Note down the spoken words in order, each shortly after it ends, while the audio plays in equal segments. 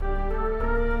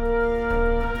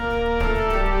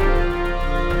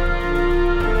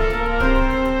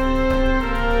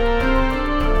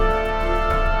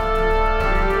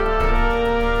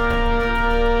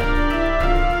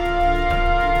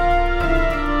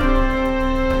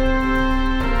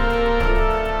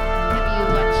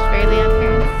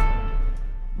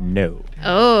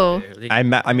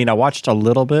I mean, I watched a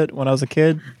little bit when I was a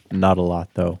kid. Not a lot,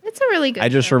 though. It's a really good I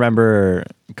just show. remember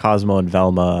Cosmo and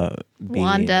Velma being...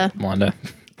 Wanda.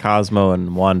 Cosmo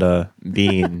and Wanda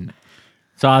being...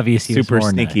 It's obvious he was Super more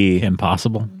into sneaky. Kim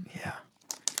Possible. Yeah.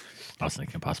 I was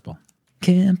thinking Possible.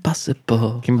 Kim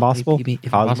Possible. Kim Possible? Baby, if you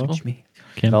Cosmo? touch me,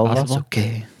 Kim Velma? it's Possible.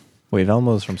 okay. Wait,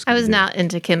 Velma was from Scooby-Doo. I was not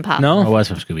into Kim Possible. I No? was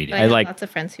from Scooby Doo. But I have like- lots of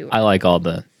friends who. I like all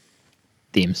the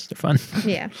themes. They're fun.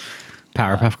 Yeah.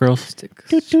 Powerpuff Girls.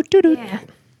 Yeah.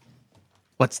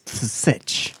 What's the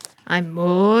sitch? I'm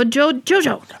Mojo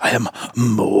Jojo. I am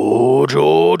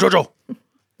Mojo Jojo.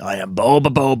 I am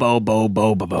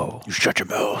Bo. You shut your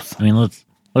mouth. I mean,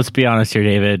 let's be honest here,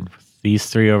 David. These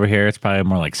three over here, it's probably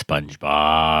more like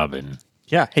SpongeBob and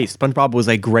Yeah, hey, SpongeBob was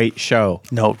a great show.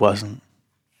 No, it wasn't.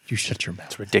 You shut your mouth.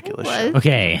 It's ridiculous. Was.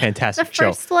 okay. Fantastic The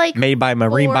show. first, like, made by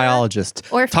marine 4 biologists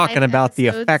or 5 talking about the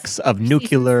episodes, effects of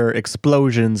nuclear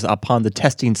explosions upon the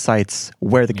testing sites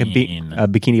where the Mean.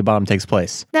 Bikini Bottom takes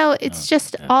place. No, it's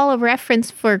just all a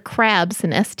reference for crabs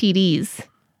and STDs.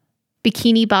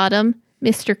 Bikini Bottom,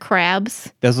 Mr.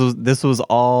 Krabs. This was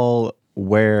all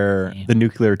where the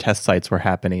nuclear test sites were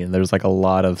happening, and there's like a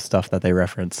lot of stuff that they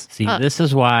reference. See, this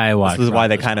is why I watch. This is why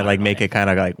they kind of like make it kind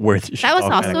of like worth. That was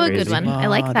also a good one. I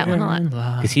like that one a lot.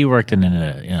 because he worked in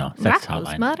a sex Rocco's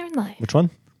hotline. Modern Life. Which one?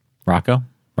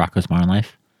 Rocco's Modern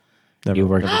Life. Never, You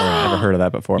worked- never heard of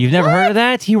that before. You've never heard of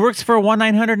that? He works for a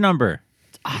 1-900 number.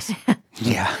 It's awesome.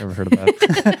 Yeah. never heard of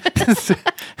that.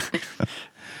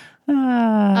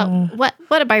 Oh,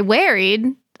 what am I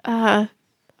wearing? A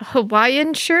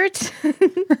Hawaiian shirt?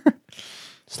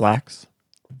 Slacks.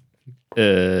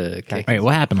 Okay. Wait,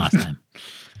 what happened last time?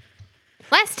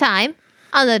 Last time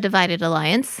on the Divided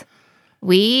Alliance,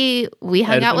 we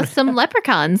hung out with some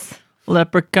leprechauns.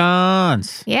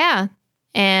 Leprechauns. Yeah.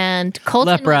 And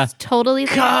Colton Lepra. was totally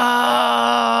there.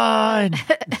 God.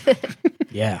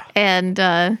 Yeah.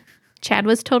 And Chad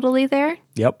was totally there.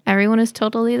 Yep. Everyone was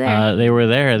totally there. They were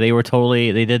there. They were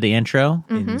totally. They did the intro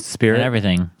In and spirit.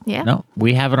 everything. Yeah. No,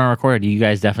 we have it on record. You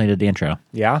guys definitely did the intro.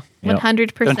 Yeah.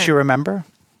 100%. Don't you remember?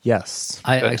 Yes.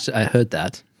 I heard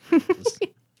that.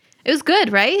 It was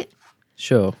good, right?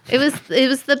 Sure. It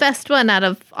was the best one out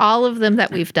of all of them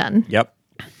that we've done. Yep.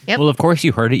 Yep. Well, of course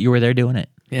you heard it. You were there doing it.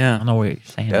 I Yeah. don't know what you're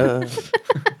saying.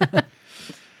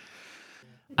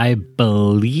 I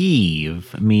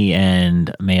believe me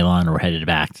and Malon were headed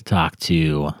back to talk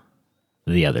to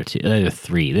the other two, the other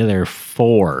three, the other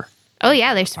four. Oh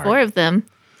yeah, there's 4 of them.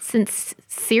 Since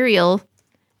Serial,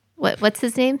 what's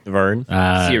his name? Vern.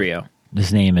 Serio.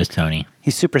 His name is Tony.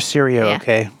 He's super Serio, Yeah.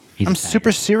 okay? He's I'm a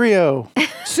super Serio.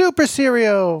 Super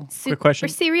Serio. Quick question.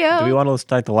 Serial. Do we want to listen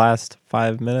to like the last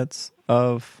 5 minutes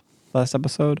of last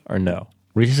episode or no?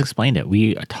 We just explained it.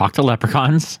 We talked to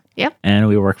leprechauns. Yep. And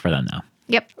we work for them now.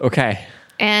 Yep. Okay.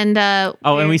 And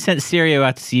Oh, and we sent Sirio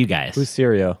out to see you guys. Who's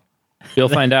Sirio? You'll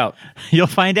find out. You'll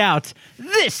find out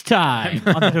this time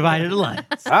on the Divided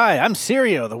Alliance. Hi, I'm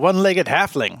Serio, the one-legged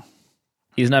halfling.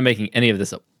 He's not making any of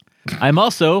this up. I'm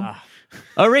also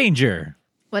a ranger.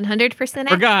 100%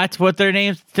 Forgot what their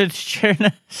names to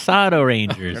Chernasado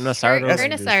Rangers.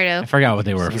 Ernasardo. I forgot what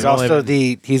they were.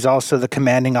 He's also the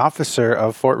commanding officer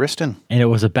of Fort Riston. And it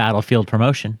was a battlefield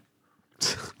promotion.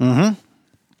 I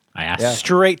asked.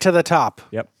 Straight to the top.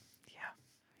 Yep.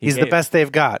 He's the best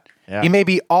they've got. Yeah. He may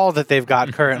be all that they've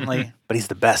got currently, but he's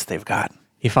the best they've got.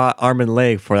 He fought arm and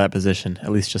leg for that position.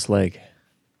 At least just leg.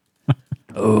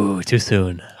 Oh, too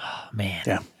soon. Oh, man.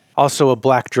 Yeah. Also, a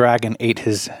black dragon ate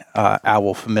his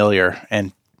owl familiar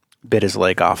and bit his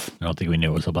leg off. I don't think we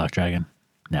knew it was a black dragon.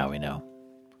 Now we know.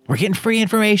 We're getting free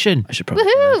information. I should probably.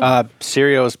 Woohoo!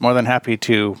 Sirio is more than happy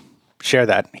to share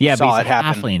that. He Yeah, but saw he's it a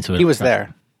happen. halfling, so he was trust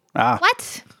there. Ah,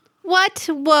 What? What?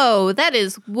 Whoa, that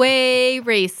is way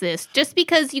racist. Just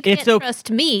because you can't It's okay.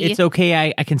 trust me. It's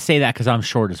okay. I can say that because I'm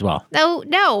short as well.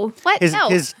 No. What? his no.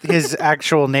 his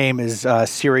actual name is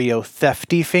Sirio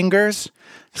Thefty Fingers.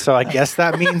 So I guess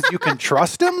that means you can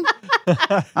trust him.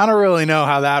 I don't really know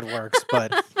how that works,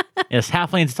 but Yes,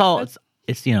 halflings. It's all. It's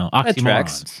oxymorons.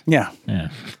 tracks. Yeah. Yeah.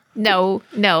 No.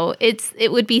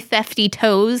 It would be thefty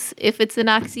toes if it's an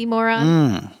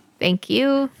oxymoron. Thank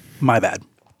you. My bad.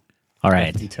 All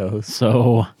right. Toes.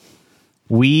 So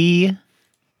we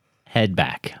head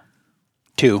back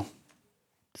 2.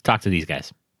 to talk to these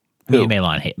guys. Who? Me and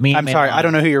Malon. Hey, me and I'm sorry, Malon. I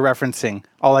don't know who you're referencing.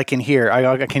 All I can hear,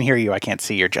 I can hear you. I can't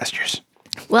see your gestures.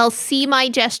 Well, see my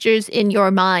gestures in your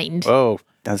mind. Oh,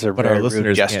 those are But very our rude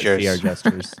listeners can't gestures. see our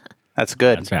gestures. That's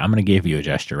good. That's right. I'm going to give you a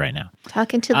gesture right now.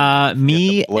 Talking to the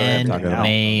Me blur and talking now.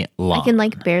 Malon. I can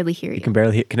like barely hear you. You can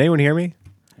barely hear. Can anyone hear me?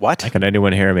 What? Can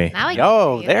anyone hear me? Now I can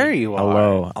Yo, hear you. there you are.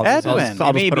 Hello. Edwin.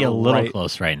 You may put be it a little right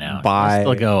close right now. by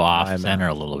It'll still go my off mouth. center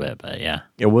a little bit, but yeah,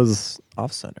 It was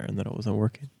off center and then it wasn't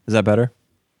working. Is that better?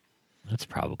 that's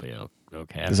probably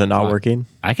okay. Is it not working?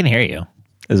 I can hear you.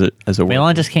 Is it working?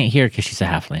 Maylon just can't hear because she's a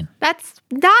halfling. That's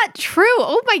not true.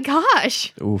 Oh my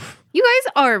gosh. Oof. You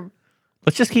guys are.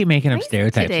 Let's just keep making up Crazy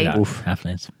stereotypes today. about Oof.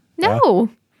 halflings. No.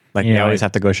 Like Yeah, you always I-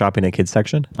 have to go shopping in kids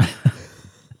section?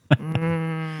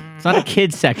 It's not a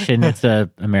kids section; it's a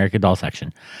American Doll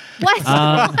section. What?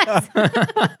 I'm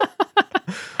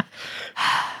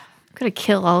going to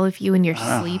kill all of you in your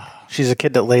sleep. She's a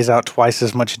kid that lays out twice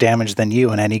as much damage than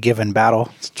you in any given battle.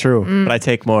 It's true, but I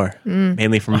take more,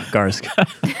 mainly from Garsk.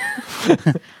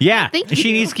 Yeah, Thank she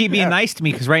you. needs to keep being nice to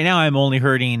me because right now I'm only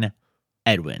hurting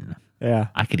Edwin. Yeah.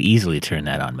 I could easily turn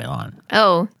that on Maylon.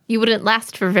 Oh, you wouldn't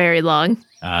last for very long.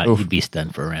 He'd be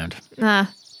stunned for a round.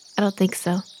 I don't think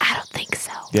so. I don't think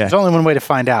so. Yeah. There's only one way to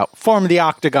find out. Form the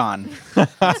Octagon.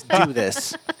 Let's do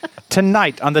this.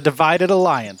 Tonight on the Divided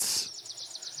Alliance.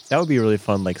 That would be a really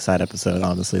fun side episode,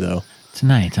 honestly, though.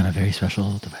 Tonight on a very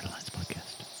special Divided Alliance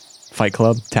podcast. Fight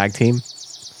Club, tag team,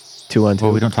 2-on-2.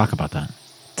 Well, we don't talk about that.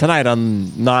 Tonight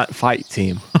on Not Fight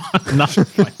Team. Not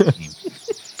my team.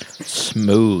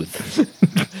 Smooth.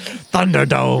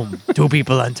 Thunderdome. 2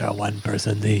 people enter, 1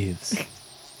 person leaves.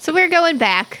 So we're going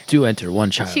back Do enter one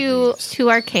child. leaves. to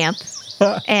our camp,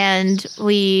 and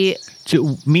we.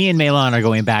 Me and Maylon are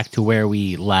going back to where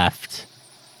we left.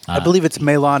 I believe it's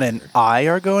Melon and I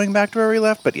are going back to where we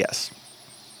left, but yes.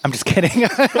 I'm just kidding.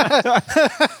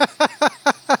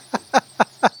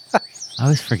 I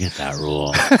always forget that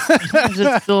rule. Sometimes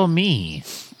it's still me.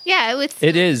 Yeah, it's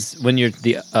It is when you're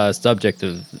the subject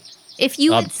of. if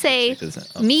you would object, say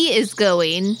isn't it? me is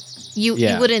going, you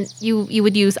Yeah. wouldn't you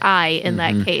would use I in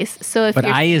that case. So if But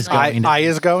you're I is saying, going. I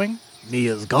is going? Me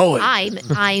is going.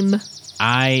 I'm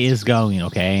I is going,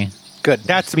 okay? Good.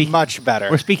 That's much better.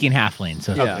 We're speaking halfling,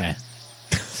 so it's Yeah. okay.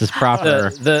 This is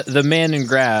proper. The man in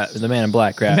grass, the man in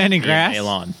black grass. Man in grass?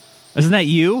 Elon. Isn't that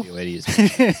you? The way to use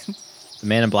it. The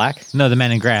man in black. No, the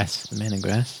man in grass. The man in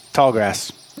grass. Tall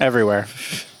grass. Everywhere.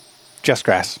 Just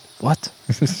grass. What?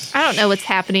 I don't know what's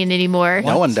happening anymore.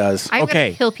 No one does. I'm Okay.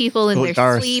 gonna kill people in their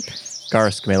Garsk. sleep.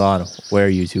 Garsk, Milan, where are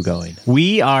you two going?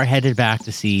 We are headed back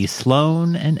to see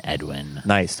Sloane and Edwin.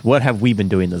 Nice. What have we been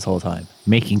doing this whole time?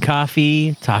 Making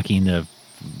coffee, talking to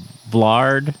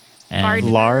Vlad and Bard.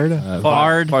 Lard?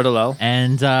 Vard. Parallel.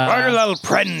 And little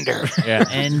prender. yeah,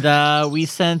 and we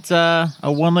sent a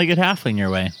one-legged halfling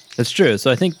your way. That's true. So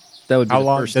I think that would be How the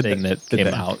long first did thing that came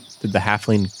out. Did the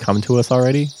halfling come to us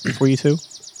already before you two?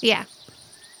 Yeah.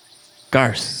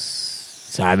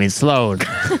 Sloan.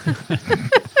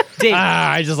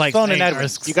 I just like Sloan and Edwin,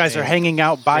 you guys are hanging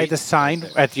out by the sign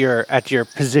at your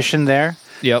position there.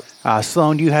 Yep.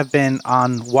 Sloan, you have been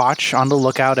on watch, on the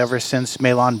lookout ever since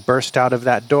Melon burst out of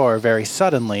that door very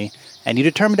suddenly, and you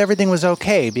determined everything was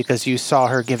okay because you saw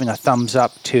her giving a thumbs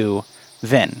up to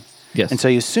Vin. Yes. And so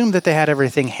you assumed that they had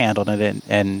everything handled,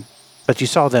 but you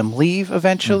saw them leave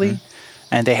eventually,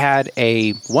 and they had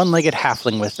a one-legged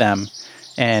halfling with them,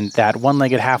 and that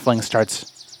one-legged halfling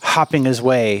starts hopping his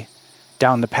way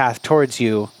down the path towards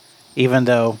you, even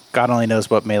though God only knows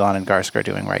what Melon and Garsk are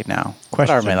doing right now. What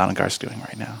are Question. Melon and Garsk doing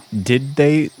right now?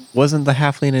 Wasn't the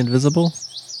halfling invisible?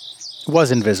 It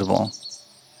was invisible.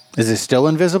 Is it still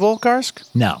invisible, Garsk?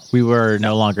 No, we were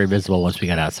no longer visible once we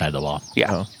got outside the wall.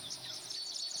 Yeah. Oh.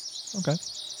 Okay.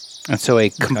 And so a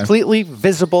completely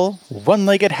visible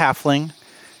one-legged halfling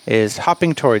is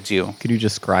hopping towards you. Could you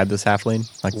describe this halfling?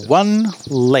 One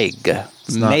leg.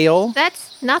 not- Male.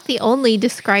 That's not the only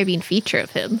describing feature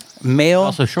of him. Male.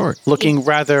 Also short. Looking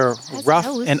rather rough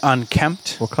nose. and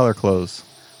unkempt. what color clothes?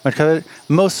 What color?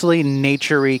 Mostly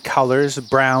nature-y colors,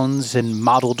 browns and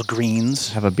mottled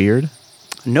greens. Have a beard?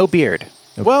 No beard.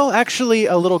 Well, actually,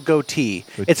 a little goatee.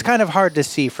 It's kind of hard to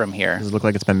see from here. Does it look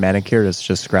like it's been manicured? Or it's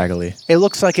just scraggly. It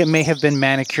looks like it may have been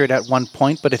manicured at one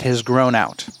point, but it has grown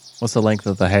out. What's the length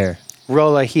of the hair?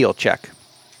 Roll a heel check.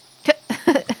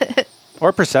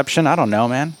 Or perception, I don't know,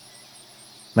 man.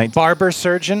 19. Barber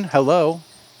surgeon, hello.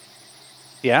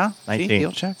 Yeah? See, 19.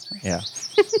 heel check. Yeah.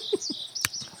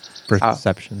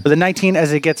 Perception. With a 19,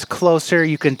 as it gets closer,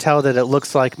 you can tell that it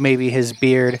looks like maybe his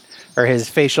beard or his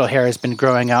facial hair has been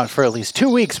growing out for at least 2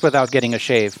 weeks without getting a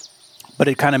shave. But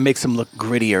it kind of makes him look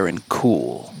grittier and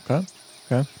cool. Okay.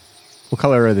 Okay. What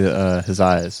color are his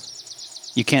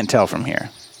eyes? You can't tell from here.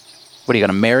 What, are you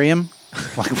going to marry him?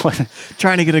 Like what?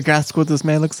 Trying to get a grasp what this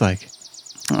man looks like.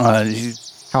 He,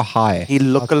 How high? he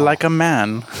look like a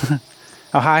man.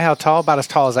 How high, how tall? About as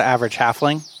tall as an average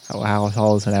halfling. How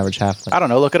tall is an average halfling? I don't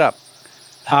know, look it up.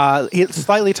 He's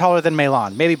slightly taller than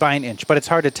Melon, maybe by an inch, but it's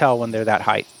hard to tell when they're that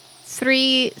height.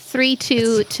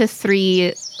 3'2" to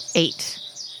 3'8".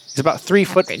 He's about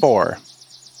 3'4".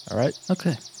 All right.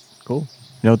 Okay. Cool.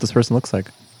 You know what this person looks like?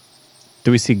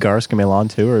 Do we see Garsk and Melon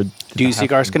too, or Do you see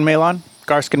Garsk and Melon?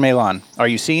 Garsk and Melon, are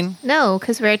you seen? No,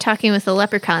 because we were talking with the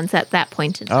leprechauns at that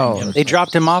point in time. Oh, They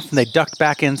dropped him off and they ducked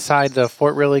back inside the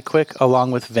fort really quick,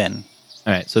 along with Vin.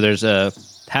 All right. So there's a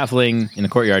halfling in the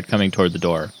courtyard coming toward the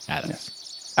door at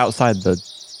us. outside the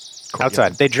courtyard.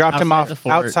 Outside. They dropped him Outside off the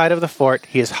fort. outside of the fort.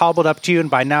 He has hobbled up to you, and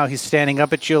by now he's standing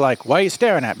up at you like, "Why are you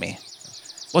staring at me?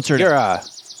 What's her You're name?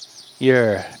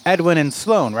 you're Edwin and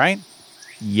Sloan, right?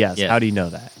 Yes. Yeah. How do you know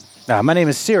that? My name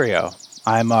is Sirio.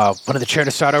 I'm one of the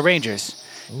Chertosato Rangers."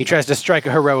 He tries to strike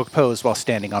a heroic pose while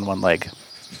standing on one leg.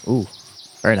 Ooh,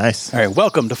 very nice. All right,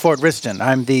 welcome to Fort Riston.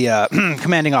 I'm the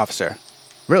commanding officer.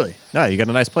 Really? No, you got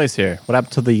a nice place here. What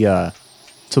happened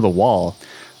to the wall?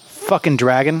 Fucking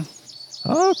dragon.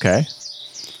 Oh, okay.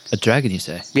 A dragon, you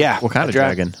say? Yeah. What kind a of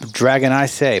dragon? Dragon, I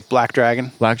say. Black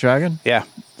dragon. Black dragon? Yeah.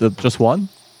 Just one?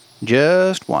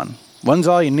 Just one. One's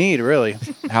all you need, really.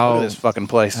 How Look at this fucking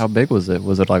place. how big was it?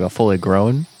 Was it like a fully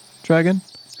grown dragon?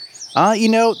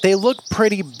 They look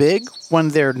pretty big when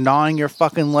they're gnawing your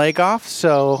fucking leg off.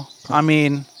 So, I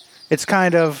mean, it's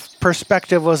kind of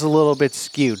perspective was a little bit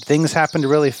skewed. Things happened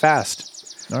really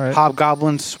fast. All right.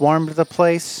 Hobgoblins swarmed the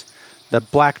place. The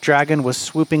black dragon was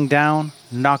swooping down,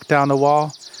 knocked down the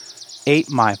wall, ate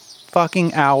my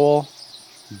fucking owl,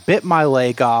 bit my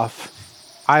leg off.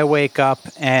 I wake up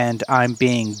and I'm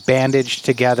being bandaged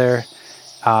together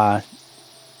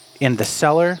in the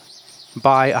cellar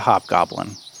by a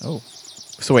hobgoblin. Oh.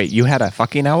 So wait, you had a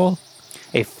fucking owl?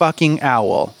 A fucking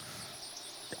owl.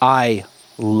 I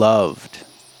loved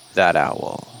that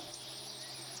owl.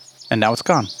 And now it's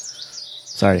gone.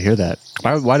 Sorry to hear that.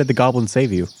 Why did the goblin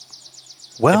save you?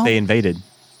 Well, If they invaded.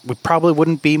 we probably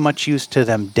wouldn't be much use to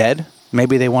them dead.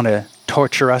 Maybe they want to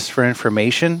torture us for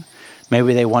information.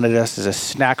 Maybe they wanted us as a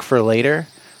snack for later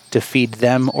to feed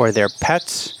them or their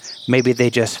pets. Maybe they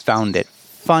just found it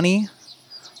funny.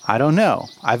 I don't know.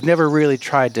 I've never really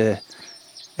tried to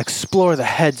explore the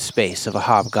headspace of a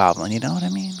hobgoblin. You know what I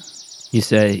mean? You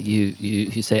say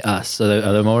you say us. So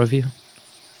are there more of you?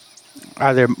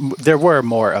 There were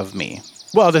more of me.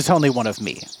 Well, there's only one of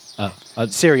me. Oh,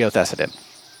 Sirio Thessalon.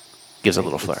 Gives a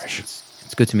little flourish.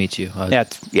 it's good to meet you.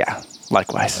 Yeah,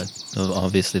 likewise.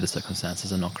 Obviously, the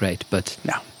circumstances are not great, but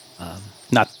No.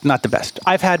 Not the best.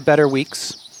 I've had better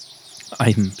weeks.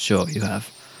 I'm sure you have.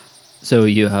 So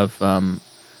you have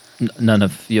none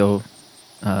of your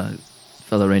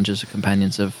fellow rangers or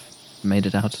companions have made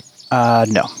it out?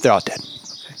 No, they're all dead.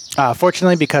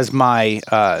 Fortunately, because my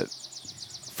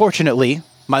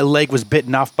leg was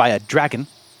bitten off by a dragon.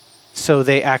 So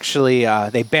they actually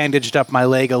they bandaged up my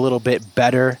leg a little bit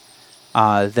better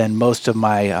than most of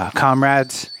my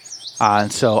comrades.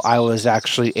 And so I was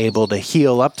actually able to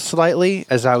heal up slightly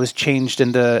as I was chained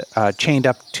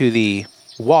up to the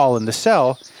wall in the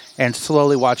cell and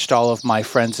slowly watched all of my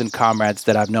friends and comrades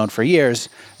that I've known for years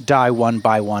die one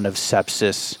by one of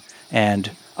sepsis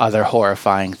and other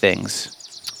horrifying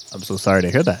things. I'm so sorry to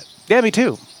hear that. Yeah, me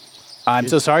too. I'm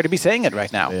so sorry to be saying it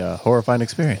right now. A horrifying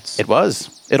experience. It was.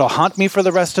 It'll haunt me for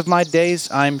the rest of my days,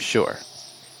 I'm sure.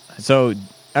 So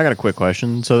I got a quick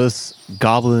question. So this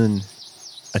goblin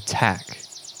attack,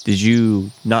 did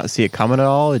you not see it coming at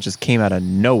all? It just came out of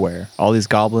nowhere. All these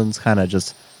goblins kind of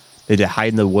they did hide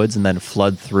in the woods and then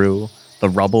flood through the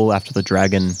rubble after the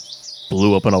dragon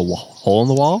blew open a hole in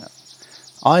the wall.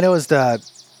 All I know is that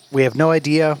we have no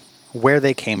idea where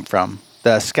they came from.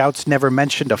 The scouts never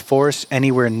mentioned a force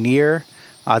anywhere near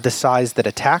the size that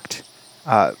attacked.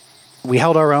 We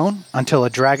held our own until a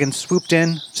dragon swooped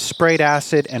in, sprayed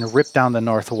acid, and ripped down the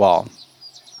north wall.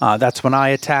 That's when I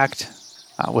attacked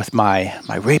with my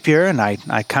rapier, and I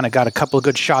kind of got a couple of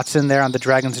good shots in there on the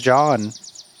dragon's jaw and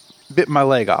bit my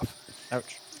leg off.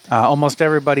 Ouch. Almost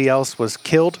everybody else was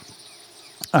killed.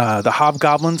 The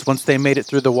hobgoblins, once they made it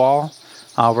through the wall,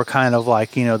 were kind of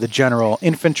like, the general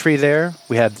infantry there.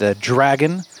 We had the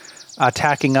dragon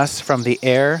attacking us from the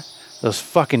air. Those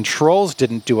fucking trolls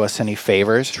didn't do us any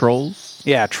favors. Trolls?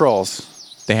 Yeah,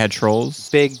 trolls. They had trolls?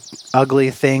 Big,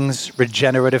 ugly things,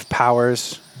 regenerative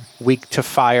powers, weak to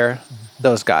fire.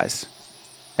 Those guys.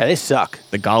 Yeah, they suck.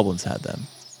 The goblins had them.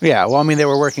 Yeah, well, they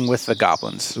were working with the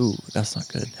goblins. Ooh, that's not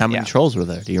good. How many Yeah. trolls were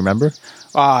there? Do you remember?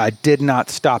 I did not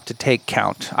stop to take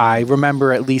count. I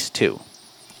remember at least 2.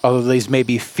 Although these may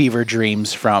be fever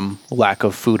dreams from lack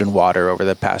of food and water over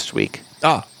the past week.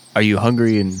 Ah, are you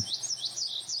hungry and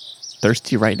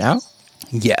thirsty right now?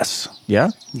 Yes. Yeah?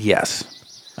 Yes.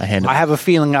 I hand I have a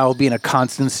feeling I will be in a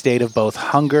constant state of both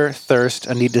hunger, thirst,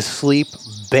 a need to sleep,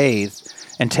 bathe,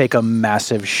 and take a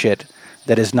massive shit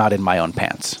that is not in my own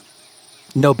pants.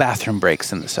 No bathroom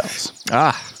breaks in the cells.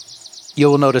 You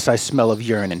will notice I smell of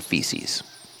urine and feces.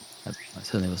 I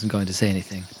certainly wasn't going to say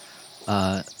anything.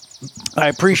 I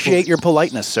appreciate your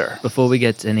politeness, sir. Before we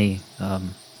get any, before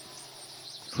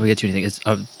we get to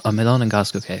anything, are Melon and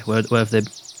Gask okay? Where have they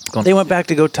gone? They went back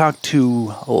to go talk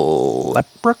to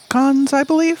leprechauns, I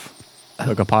believe.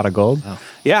 Took a pot of gold. Oh.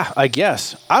 Yeah, I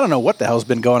guess. I don't know what the hell's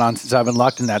been going on since I've been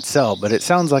locked in that cell, but it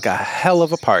sounds like a hell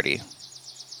of a party.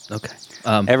 Okay.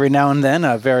 Every now and then,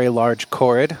 a very large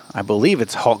Korrid, I believe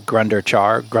it's Hulk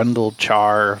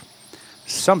Grundlechar,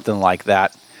 something like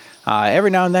that. Every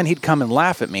now and then he'd come and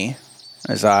laugh at me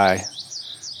as I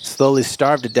slowly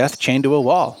starved to death chained to a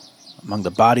wall among the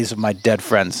bodies of my dead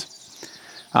friends.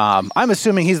 I'm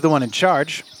assuming he's the one in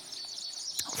charge.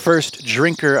 First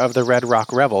drinker of the Red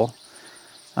Rock Revel.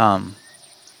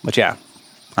 But yeah,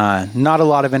 not a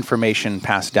lot of information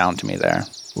passed down to me there.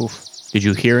 Oof. Did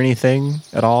you hear anything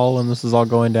at all when this is all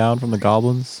going down from the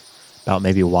goblins about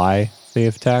maybe why they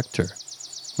attacked or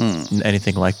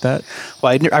anything like that?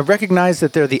 Well, I recognize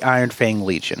that they're the Iron Fang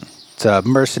Legion. It's a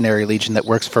mercenary legion that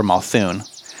works for Malthun.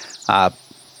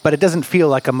 But it doesn't feel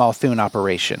like a Malthun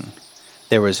operation.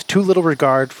 There was too little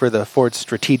regard for the fort's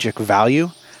strategic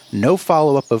value, no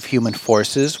follow-up of human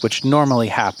forces, which normally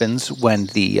happens when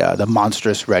the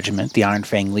monstrous regiment, the Iron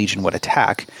Fang Legion, would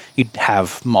attack. You'd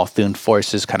have Malthun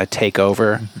forces kind of take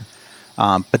over.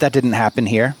 But that didn't happen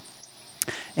here.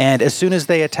 And as soon as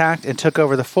they attacked and took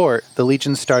over the fort, the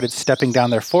Legion started stepping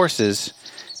down their forces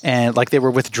and like they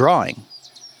were withdrawing.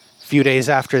 A few days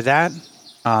after that,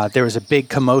 there was a big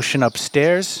commotion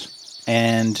upstairs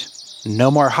and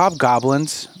no more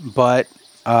hobgoblins, but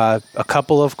a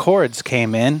couple of Korrids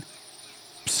came in,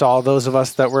 saw those of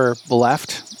us that were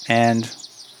left, and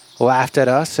laughed at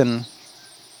us and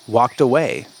walked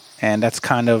away. And that's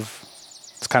kind of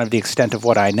the extent of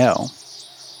what I know.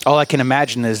 All I can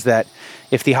imagine is that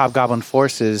if the hobgoblin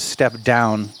forces stepped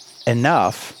down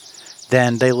enough,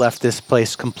 then they left this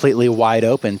place completely wide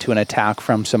open to an attack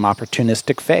from some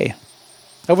opportunistic fae,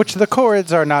 of which the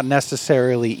Korrids are not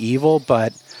necessarily evil,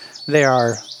 but they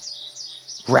are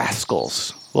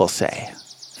rascals, we'll say.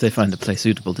 If they find a place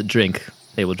suitable to drink,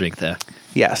 they will drink there.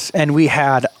 Yes, and we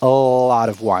had a lot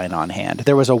of wine on hand.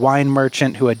 There was a wine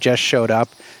merchant who had just showed up,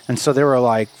 and so there were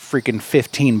like freaking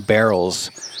 15 barrels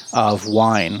of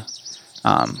wine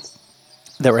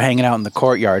that were hanging out in the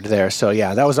courtyard there. So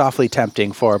yeah, that was awfully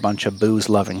tempting for a bunch of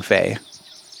booze-loving fae.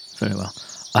 Very well.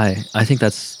 I think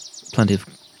that's plenty of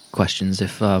questions.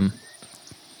 If Edwin,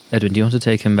 do you want to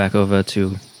take him back over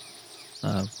to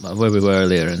where we were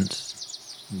earlier and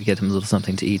get him a little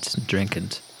something to eat and drink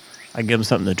and I give him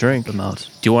something to drink. put him out?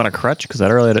 Do you want a crutch? Because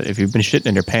that earlier, if you've been shitting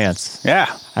in your pants,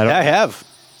 Yeah, I have.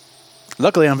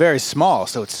 Luckily, I'm very small,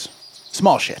 so it's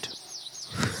small shit.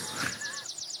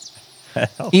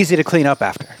 Easy to clean up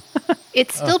after.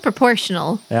 It's still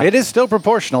proportional. Yeah. It is still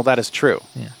proportional, that is true.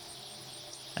 Yeah.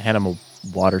 I hand him a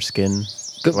water skin.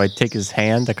 So I take his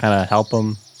hand to kind of help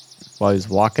him while he's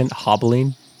walking,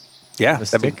 hobbling. Yeah, The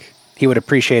that'd be- stick? he would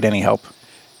appreciate any help.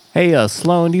 Hey,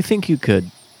 Sloan, do you think you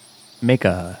could make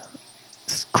a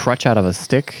crutch out of a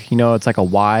stick? You know, it's like a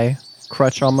Y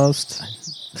crutch almost.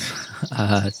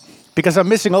 Because I'm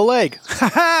missing a leg. Ha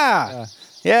ha!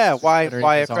 Yeah, why Better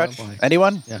a his arm. crutch?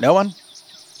 Anyone? Yeah. No one?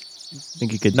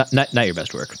 Think you could? Not your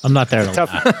best work. I'm not there to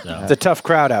Tough. laugh, so. It's a tough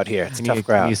crowd out here. It's a Can tough you,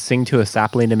 crowd. can you sing to a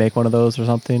sapling to make one of those or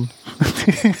something?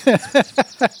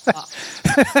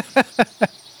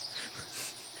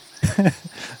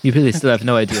 You really still have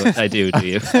no idea what I do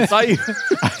you? I saw you.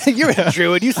 You're a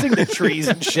druid. You sing to trees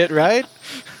and shit, right?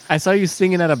 I saw you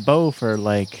singing at a bow for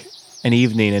like an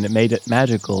evening, and it made it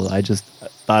magical. I just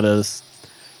thought it was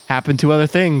happened to other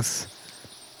things.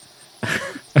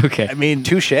 Okay. I mean,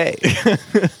 Touche.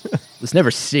 It's never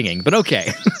singing, but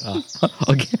okay.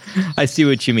 Okay. I see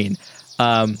what you mean.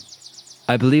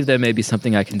 I believe there may be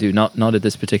something I can do. Not at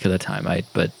this particular time,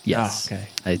 but yes. Oh,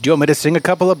 okay. Do you want me to sing a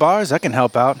couple of bars? I can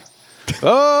help out.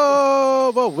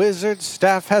 Oh, a wizard's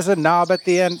staff has a knob at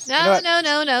the end. You know No,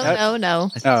 what? no. I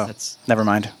think Oh, that's never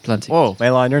mind. plenty. whoa,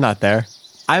 Melon, you're not there.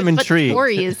 I'm But intrigued.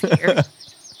 Tori is here.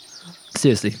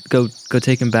 Seriously, go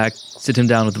take him back, sit him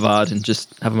down with Vard, and just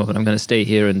have him open. I'm going to stay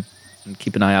here and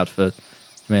keep an eye out for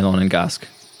Melon and Gask.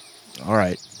 All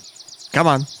right, come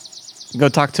on, go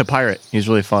talk to Pirate. He's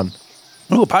really fun.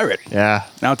 Oh, pirate. Yeah,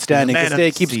 Outstanding. Man This of day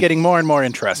the keeps sea. getting more and more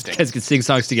interesting. Guys can sing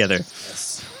songs together.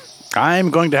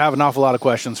 I'm going to have an awful lot of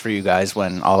questions for you guys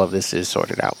when all of this is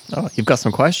sorted out. Oh, you've got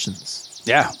some questions.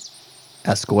 Yeah.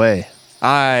 Ask away.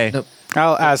 I Nope.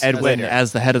 I'll ask Edwin, later.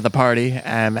 as the head of the party,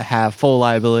 have full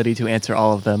liability to answer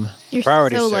all of them. You're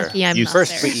Priority, so sir. lucky I'm You not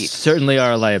first there. we eat. Certainly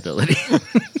are a liability.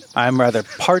 I'm rather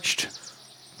parched.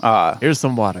 Here's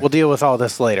some water. We'll deal with all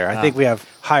this later. I think we have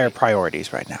higher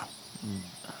priorities right now.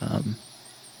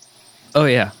 Oh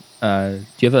yeah. Do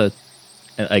you have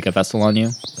a vessel on you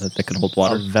that can hold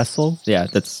water? A vessel? Yeah,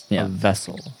 that's A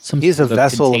vessel. Some He's a sort of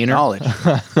vessel container. of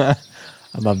knowledge.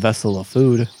 I'm a vessel of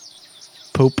food.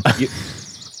 Poop.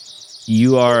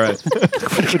 You are.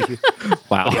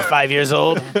 Wow. 5 years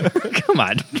old. Come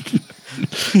on.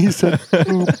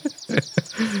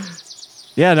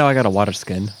 Yeah, no, I got a water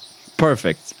skin.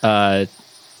 Perfect. Hand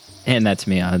that to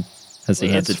me as he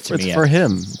hands it to It's me. for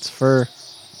him. It's for.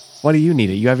 Why do you need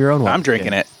it? You have your own water. I'm drinking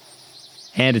skin. it.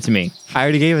 Hand it to me. I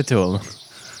already gave it to him.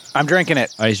 I'm drinking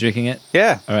it. Are you drinking it?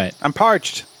 Yeah. All right. I'm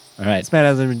parched. All right. This man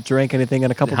hasn't drank anything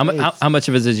in a couple days. How much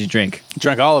of it did you drink?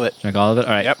 Drank all of it. Drank all of it.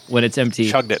 All right. Yep. When it's empty,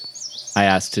 Chugged it. I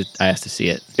asked to see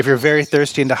it. If you're very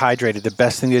thirsty and dehydrated, the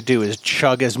best thing to do is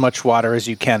chug as much water as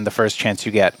you can the first chance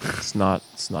you get. It's not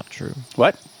true.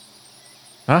 What?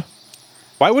 Huh?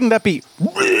 Why wouldn't that be?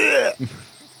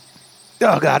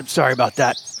 Oh God, I'm sorry about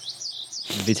that.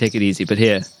 Maybe take it easy, but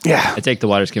here, Yeah. I take the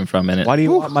water skin from him. Why do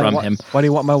you want my from him? Why do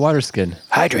you want my water skin?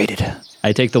 Hydrated.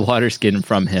 I take the water skin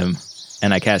from him,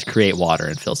 and I cast create water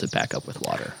and fills it back up with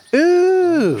water.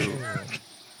 Ooh.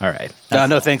 All right.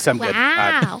 No, thanks. I'm good.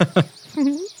 Wow.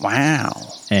 Wow.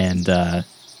 And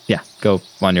yeah, go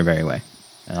on your merry way,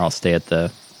 and I'll stay at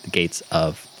the gates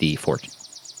of the fort.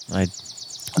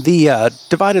 The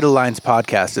Divided Alliance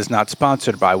podcast is not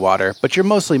sponsored by water, but you're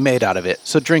mostly made out of it,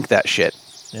 so drink that shit.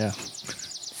 Yeah.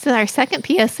 This is our second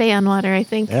PSA on water, I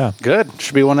think. Yeah. Good.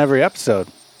 Should be one every episode.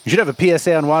 You should have a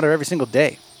PSA on water every single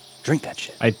day. Drink that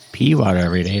shit. I pee water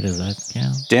every day. Does that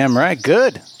count? Damn right.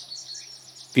 Good.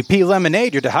 If you pee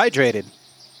lemonade, you're dehydrated.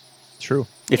 True.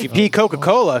 If you pee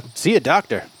Coca-Cola, see a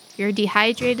doctor. If you're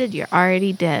dehydrated, you're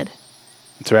already dead.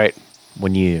 That's right.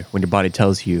 When your body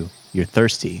tells you you're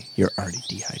thirsty, you're already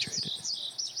dehydrated.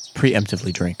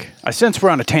 Preemptively drink. I sense we're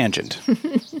on a tangent.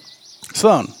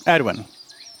 Sloan, Edwin,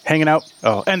 hanging out.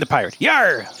 Oh, and the pirate.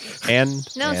 Yar! And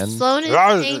No, and Sloan is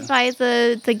Rawr. stayed by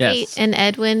the gate, Yes. and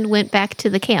Edwin went back to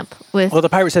the camp with. Well, the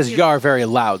pirate says yar very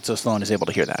loud, so Sloan is able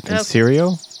to hear that. and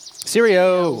Sirio?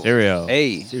 Sirio. Sirio.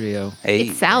 Hey. Cheerio. Hey.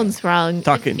 it sounds wrong.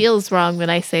 Talking- It feels wrong when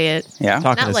I say it. Yeah.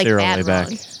 Talking Not to like Sirio bad way back.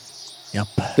 wrong. Yep.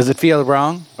 Does it feel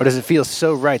wrong, or does it feel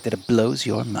so right that it blows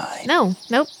your mind? No,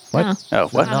 nope. What? No, Oh,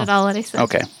 what? not at all what I said.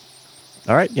 Okay.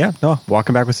 All right. Yeah. No.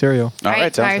 Walking back with Sirio. All Right,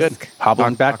 right, sounds good. Garsk.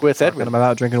 Hobbling back with Talking Edwin.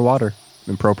 about drinking water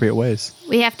in appropriate ways.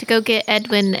 We have to go get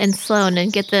Edwin and Sloan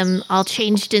and get them all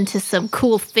changed into some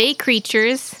cool fey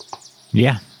creatures.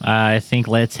 Yeah, I think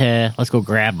let's go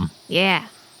grab them. Yeah.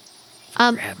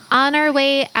 On our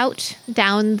way out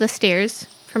down the stairs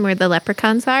from where the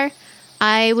leprechauns are,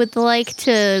 I would like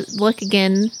to look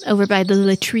again over by the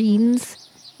latrines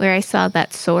where I saw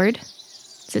that sword.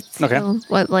 Is it still, Okay.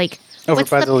 Over what's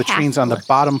by the path latrines on the look?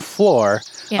 bottom floor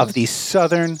Yeah. of the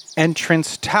southern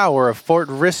entrance tower of Fort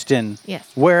Riston, Yes.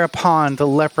 whereupon the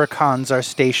leprechauns are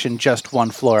stationed just one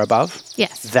floor above.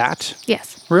 Yes. That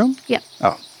Yes. room? Yep.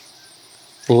 Oh.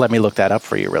 Let me look that up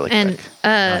for you really And quick.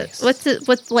 Nice.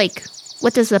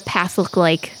 what does the path look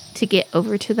like to get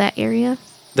over to that area?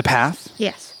 The path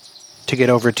Yes. to get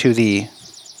over to the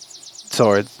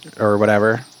sword or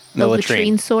whatever. The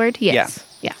latrine sword? Yes.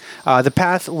 Yeah. The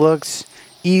path looks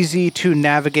easy to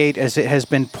navigate as it has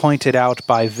been pointed out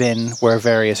by Vin where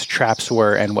various traps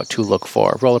were and what to look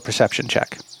for. Roll a perception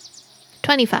check.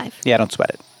 25. Yeah, don't sweat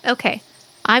it. Okay.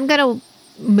 I'm going to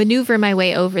maneuver my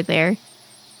way over there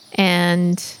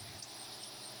and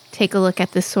take a look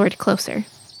at this sword closer.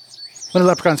 When the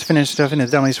leprechauns finish stuffing the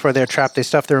dummies for their trap, they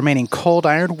stuff the remaining cold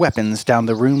iron weapons down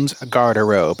the room's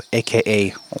garderobe,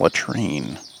 aka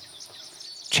latrine.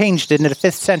 Changed it into the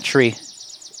 5th century.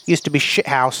 Used to be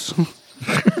shithouse.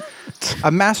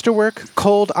 A masterwork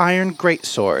cold iron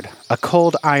greatsword, a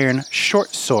cold iron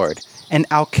short sword, an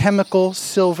alchemical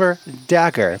silver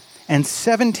dagger, and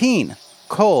 17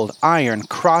 cold iron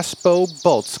crossbow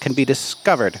bolts can be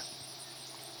discovered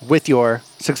with your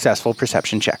successful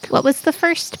perception check. What was the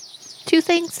first two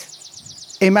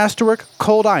things? A masterwork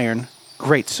cold iron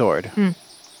greatsword,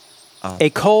 a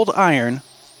cold iron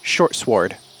short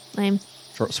sword, Lame.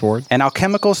 Short sword. an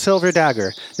alchemical silver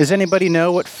dagger. Does anybody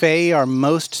know what Fae are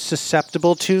most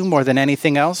susceptible to more than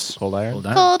anything else? Cold iron. Hold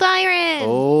on. Cold iron.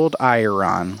 Old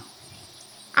iron.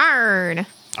 Iron.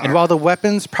 And while the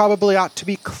weapons probably ought to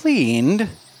be cleaned,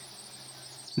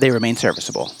 they remain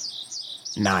serviceable.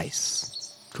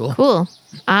 Nice. Cool. Cool.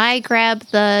 I grab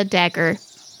the dagger.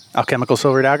 Alchemical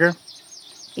silver dagger?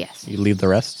 Yes. You leave the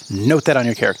rest. Note that on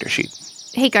your character sheet.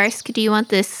 Hey, Garsk, do you want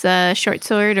this short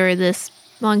sword or this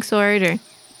long sword? Or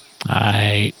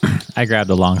I grab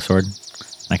the longsword.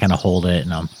 I kind of hold it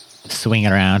and I'm swinging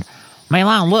around.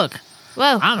 Melon, look,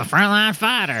 whoa, I'm a frontline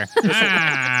fighter.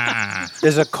 Ah.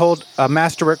 There's a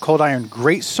masterwork cold iron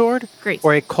great sword, Great.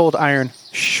 or a cold iron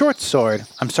short sword.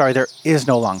 I'm sorry, there is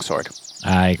no long sword.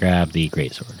 I grab the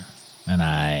greatsword and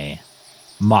I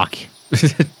mock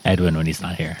Edwin when he's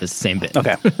not here. The same bit.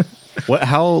 Okay, What?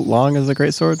 How long is the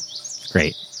greatsword?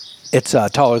 Great. it's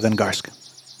taller than Garsk.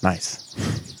 Nice.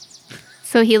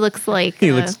 so he looks like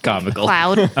He looks comical.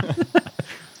 cloud.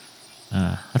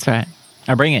 That's all right.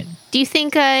 I bring it. Do you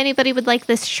think anybody would like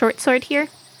this short sword here?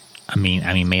 I mean,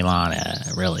 Melon,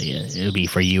 really, it would be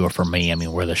for you or for me. I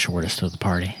mean, we're the shortest of the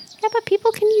party. Yeah, but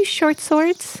people can use short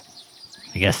swords.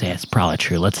 I guess that's probably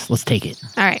true. Let's take it.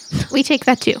 All right, we take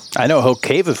that too. I know Hope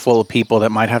Cave is full of people that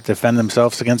might have to defend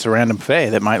themselves against a random fae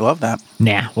that might love that.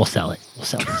 Nah, we'll sell it. We'll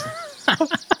sell it.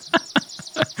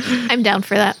 I'm down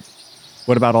for that.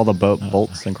 What about all the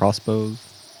bolts and crossbows?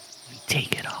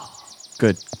 Take it all.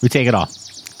 Good. We take it all.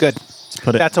 Good. Just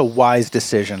put it. That's a wise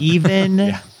decision. Even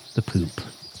the poop.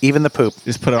 Even the poop.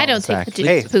 Just put it. I on don't the take sack. the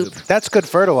Hey, poop. that's good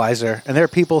fertilizer. And there are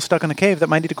people stuck in the cave that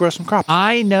might need to grow some crops.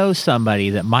 I know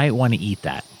somebody that might want to eat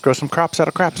that. Grow some crops out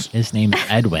of craps. His name's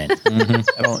Edwin.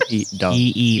 I don't eat dung. He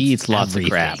eats lots of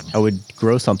everything. crap. I would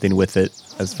grow something with it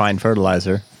as fine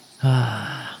fertilizer.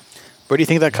 Where do you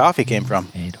think that coffee came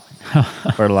from? Edwin.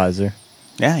 Fertilizer.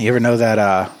 Yeah, you ever know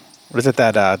that, what is it,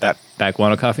 that,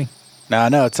 Backwater coffee.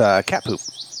 no, it's cat poop.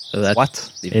 So that's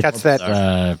What? That's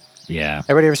that, Yeah.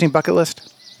 everybody ever seen Bucket List?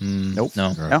 Nope.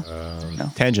 No.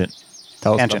 No? Tangent.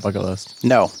 Tell us Tangent. about bucket list.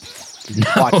 No.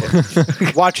 Watch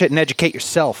it. Watch it and educate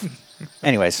yourself.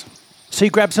 Anyways, so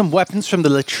you grab some weapons from the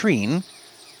latrine.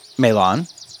 Melon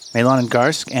and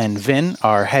Garsk and Vin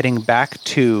are heading back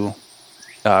to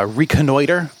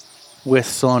reconnoiter with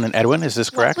Sloan and Edwin. Is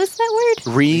this correct? What was that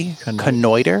word?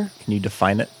 Reconnoiter? Can you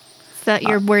define it? Is that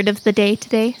your word of the day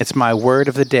today? It's my word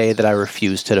of the day that I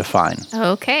refuse to define.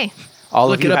 Okay. All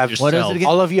Look of you it up have yourself. What is it again?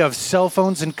 all of you have cell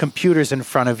phones and computers in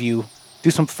front of you. Do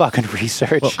some fucking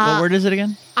research. What word is it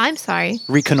again? I'm sorry.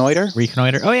 Reconnoiter?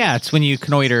 Reconnoiter. Oh yeah, it's when you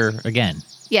connoiter again.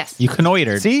 Yes. You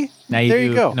connoitered. See? Now you There do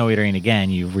you go. connoitering again.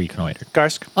 You reconnoitered.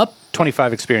 Garsk, Up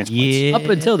 25 experience points. Yeah. Up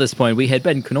until this point, we had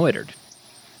been connoitered,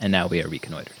 and now we are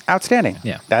reconnoitered. Outstanding.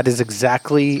 Yeah. That is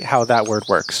exactly how that word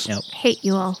works. Yep. Hate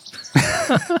you all.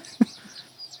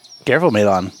 Careful,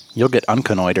 Melon. You'll get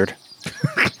unconnoitered.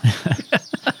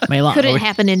 Melon. Couldn't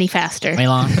happen any faster.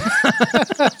 Melon.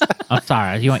 I'm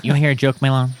sorry. You want to hear a joke,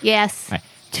 Melon? Yes. All right.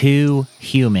 Two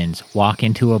humans walk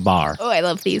into a bar, Oh, I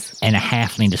love these. and a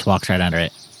halfling just walks right under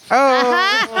it.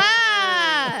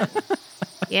 Oh!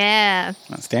 Yeah.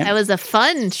 Outstanding. That was a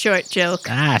fun short joke.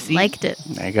 Ah, see? Liked it.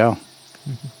 There you go.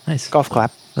 Nice. Golf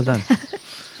clap. Well done.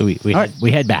 So we All right.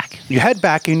 head back. You head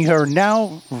back and you are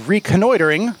now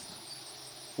reconnoitering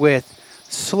with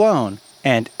Sloan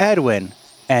and Edwin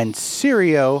and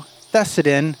Sirio,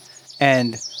 Thessidin,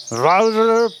 and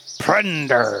Valder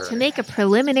Prender. To make a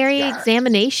preliminary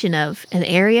examination of an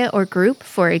area or group,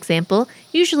 for example,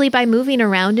 usually by moving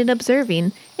around and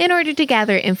observing, in order to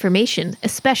gather information,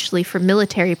 especially for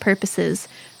military purposes,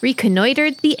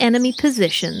 reconnoitered the enemy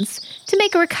positions. To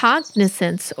make a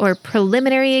reconnaissance or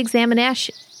preliminary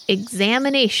examination,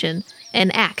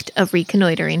 an act of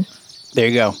reconnoitering. There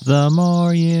you go. The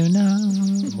more you know.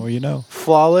 The more you know.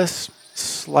 Flawless,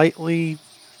 slightly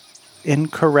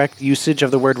incorrect usage of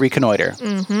the word reconnoiter.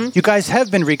 You guys have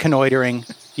been reconnoitering.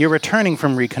 You're returning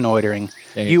from reconnoitering.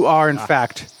 There You are, in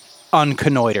fact,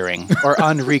 unconnoitering or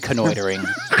unreconnoitering.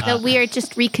 No, we are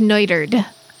just reconnoitered.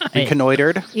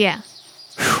 Reconnoitered. Yeah.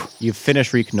 You've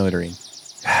finished reconnoitering.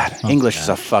 English is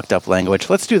a fucked up language.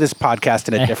 Let's do this podcast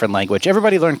in a different language.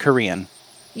 Everybody learn Korean.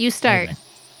 You start.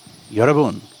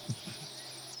 여러분,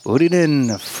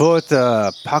 우리는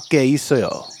포트 밖에 있어요.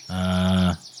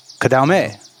 그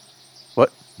다음에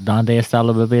Donde está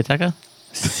la biblioteca?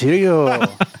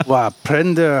 시리오와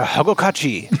프렌드하고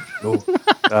같이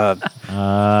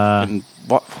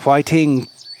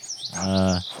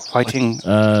화이팅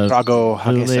라고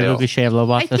하겠어요.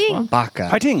 화이팅! Baka.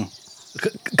 화이팅!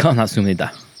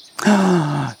 감사합니다.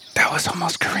 That was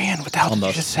almost Korean. What the hell did you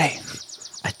Almost. just say?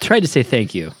 I tried to say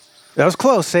thank you. That was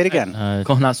close. Say it again.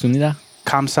 감사합니다.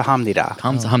 감사합니다.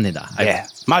 감사합니다. Yeah.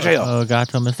 맞아요. Oh,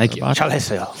 gato, Mr. Thank you. Roboto.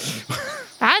 잘했어요.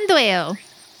 안 돼요.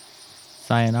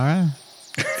 Sayonara.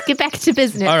 Let's get back to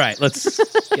business. All right, let's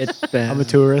get back. I'm a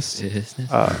tourist. to business.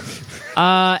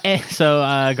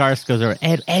 So Garth goes over.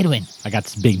 Edwin, I got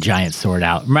this big giant sword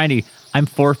out. Remind you, I'm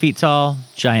 4 feet tall.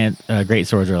 Giant great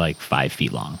swords are like 5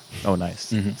 feet long. Oh,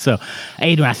 nice. So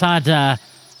Edwin, I thought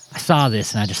I saw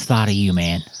this and I just thought of you,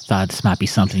 man. Thought this might be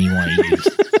something you want to use.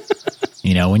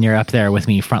 When you're up there with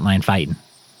me frontline fighting.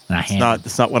 And I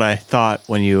It's not what I thought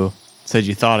when you said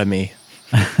you thought of me.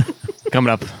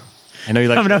 Coming up. I know you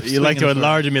Coming up like to swinging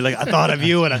enlarge me. Like, I thought of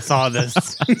you when I saw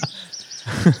this.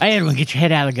 Hey, Edwin, get your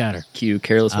head out of the gutter. Cue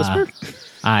Careless Whisper.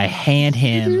 I hand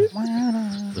him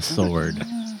the sword.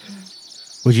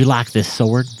 Would you like this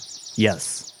sword?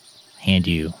 Yes. Hand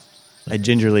you. I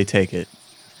gingerly take it.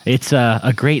 It's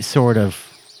a great sword of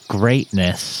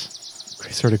greatness.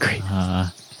 Sort of great.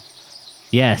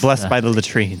 Yes. Blessed by the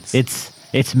latrines.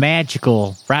 It's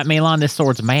magical. Right, Melon? This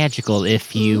sword's magical.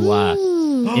 If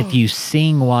you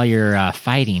sing while you're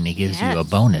fighting, it gives you a Yes.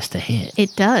 bonus to hit.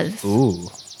 It does. Ooh.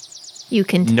 You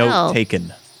can tell Note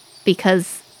taken.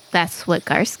 because that's what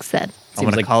Garsk said. I'm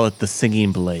going to like- call it the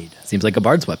singing blade. Seems like a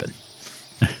bard's weapon.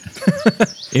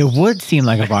 It would seem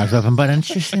like a bard's weapon, but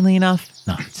interestingly enough,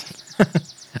 no.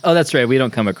 Oh, that's right. We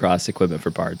don't come across equipment for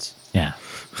bards. Yeah.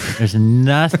 There's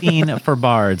nothing for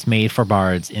bards made for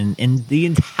bards in the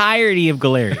entirety of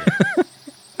Galeria.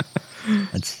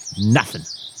 It's nothing.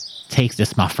 Take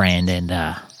this, my friend,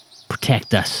 and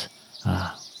protect us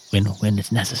when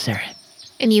it's necessary.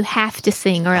 And you have to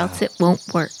sing or else it won't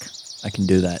work. I can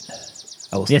do that.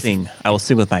 I will Yes. sing. I will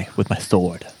sing with my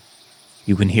sword.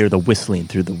 You can hear the whistling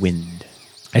through the wind.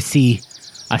 I see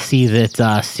that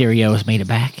Sirio has made it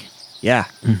back. Yeah.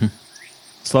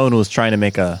 Sloan was trying to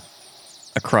make a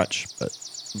crutch, but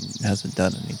hasn't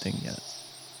done anything yet.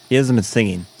 He hasn't been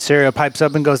singing. Syria pipes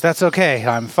up and goes, "That's okay.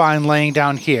 I'm fine laying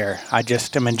down here. I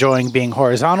just am enjoying being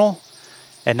horizontal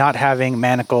and not having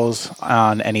manacles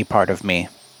on any part of me.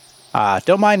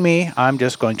 Don't mind me. I'm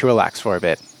just going to relax for a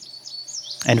bit."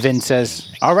 And Vin says,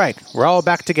 "All right, we're all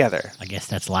back together. I guess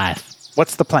that's life.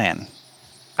 What's the plan?"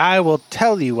 "I will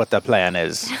tell you what the plan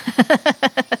is."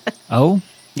 Oh?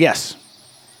 Yes.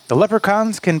 The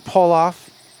leprechauns can pull off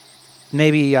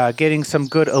maybe getting some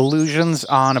good illusions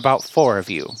on about 4 of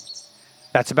you.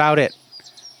 That's about it.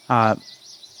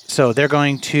 So they're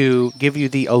going to give you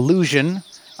the illusion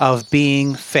of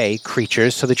being fey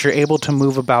creatures so that you're able to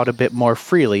move about a bit more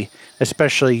freely,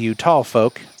 especially you tall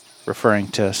folk, referring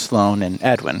to Sloan and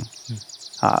Edwin.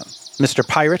 Mr.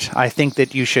 Pirate, I think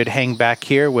that you should hang back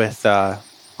here with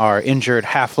our injured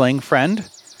halfling friend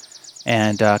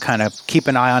and kind of keep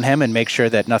an eye on him and make sure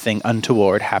that nothing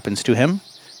untoward happens to him.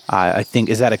 I think,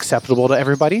 is that acceptable to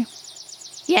everybody?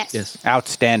 Yes. Yes.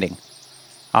 Outstanding.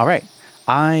 All right.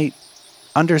 I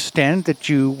understand that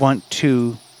you want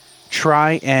to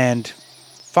try and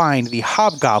find the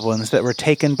hobgoblins that were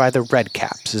taken by the red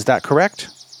caps. Is that correct?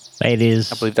 It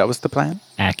is I believe that was the plan.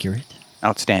 accurate.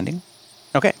 Outstanding.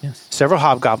 Okay. Yes. Several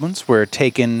hobgoblins were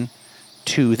taken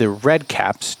to the red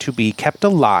caps to be kept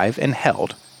alive and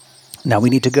held. Now we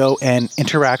need to go and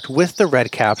interact with the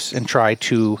red caps and try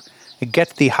to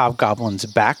get the hobgoblins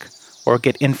back or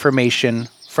get information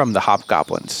from the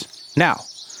hobgoblins. Now,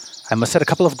 I must set a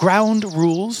couple of ground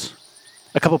rules,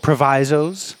 a couple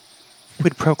provisos,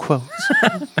 quid pro quos.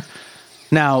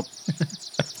 Now,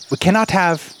 we cannot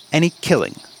have any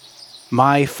killing.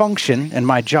 My function and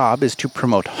my job is to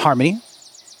promote harmony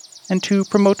and to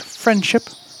promote friendship.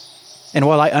 And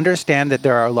while I understand that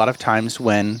there are a lot of times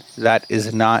when that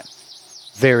is not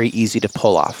very easy to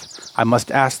pull off, I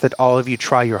must ask that all of you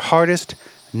try your hardest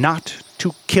not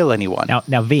to kill anyone.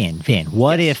 Now, Vin,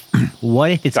 what if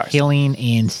it's Sorry. killing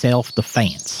in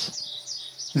self-defense?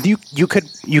 You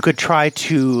could try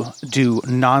to do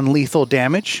non-lethal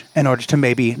damage in order to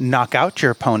maybe knock out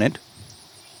your opponent,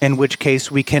 in which case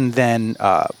we can then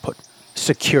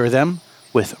secure them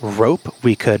with rope.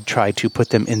 We could try to put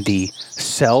them in the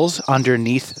cells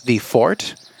underneath the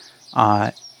fort,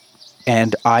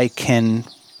 and I can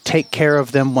take care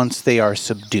of them once they are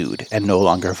subdued and no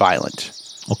longer violent.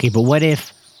 Okay, but what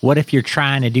if you're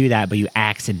trying to do that, but you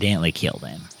accidentally kill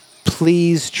them?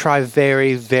 Please try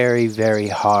very, very, very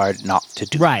hard not to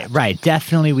do that. Right.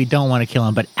 Definitely, we don't want to kill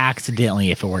them, but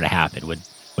accidentally, if it were to happen, would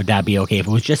that be okay? If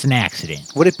it was just an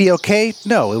accident? Would it be okay?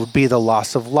 No, it would be the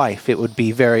loss of life. It would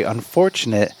be very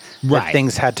unfortunate that Right.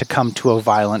 things had to come to a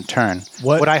violent turn.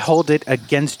 What- Would I hold it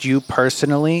against you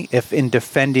personally if in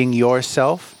defending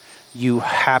yourself you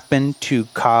happen to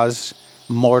cause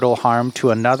mortal harm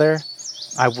to another?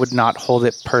 I would not hold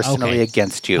it personally Okay.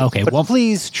 against you. Okay, But well-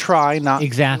 please try not.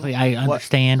 Exactly. I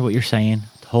understand what you're saying.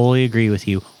 Totally agree with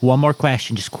you. One more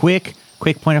question, just quick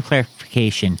point of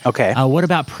clarification. Okay. What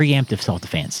about preemptive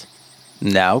self-defense?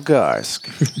 Now, Garsk.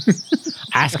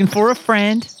 Asking for a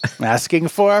friend. Asking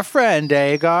for a friend,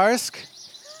 eh, Garsk?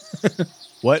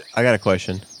 What? I got a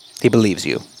question. He believes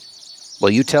you. Will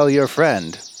you tell your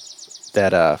friend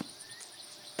that,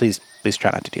 please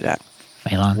try not to do that.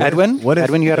 Malon. Edwin, What if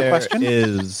Edwin, you had a there question?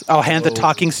 Is I'll hand the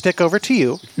talking stick over to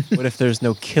you. what if there's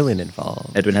no killing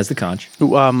involved? Edwin has the conch.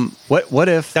 What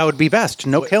if That would be best.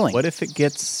 No killing. What if it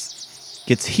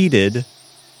gets heated,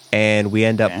 and we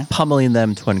end up Okay. pummeling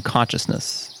them to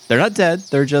unconsciousness? They're not dead.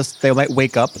 They might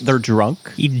wake up. They're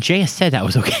drunk. Jay said that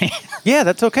was okay. Yeah,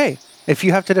 that's okay. If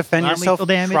you have to defend Non-lethal yourself,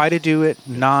 damage? try to do it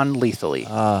non-lethally.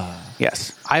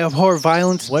 Yes. I abhor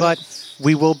violence, What but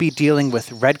we will be dealing with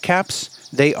redcaps.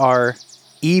 They are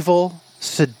evil,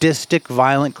 sadistic,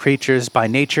 violent creatures by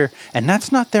nature, and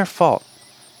that's not their fault.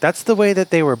 That's the way that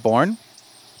they were born.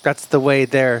 That's the way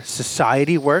their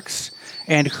society works.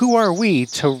 And who are we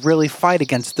to really fight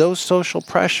against those social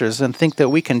pressures and think that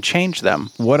we can change them?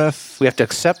 What if We have to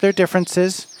accept their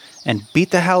differences and beat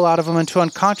the hell out of them into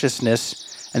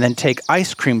unconsciousness and then take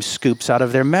ice cream scoops out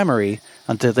of their memory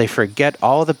until they forget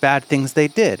all the bad things they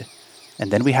did. And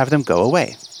then we have them go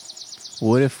away.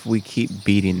 What if we keep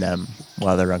beating them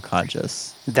while they're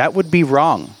unconscious? That would be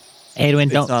wrong. Edwin,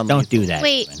 It's don't non-lethal. do that.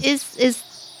 Wait, Edwin. is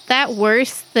that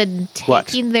worse than What?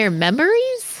 taking their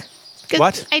memories? 'Cause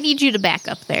What? I need you to back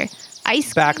up there.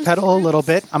 Ice cream Backpedal a little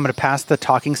scoops? bit. I'm going to pass the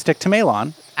talking stick to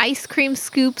Malon. Ice cream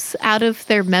scoops out of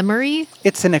their memory?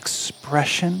 It's an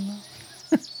expression.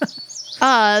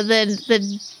 Then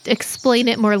explain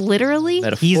it more literally. He's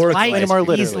Metaphorically. like, More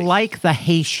he's literally. like the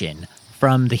Haitian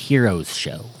from the Heroes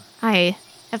show. I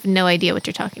have no idea what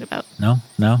you're talking about. No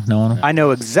one. I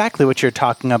know exactly what you're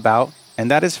talking about,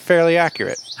 and that is fairly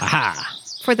accurate. Aha!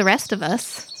 For the rest of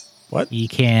us, What? You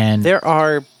can. There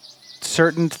are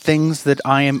certain things that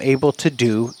I am able to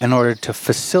do in order to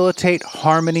facilitate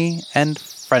harmony and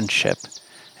friendship.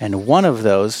 And one of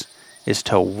those is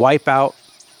to wipe out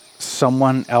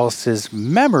someone else's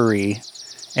memory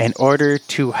in order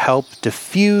to help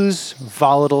diffuse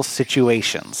volatile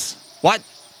situations. What?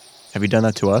 Have you done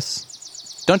that to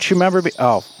us? Don't you remember?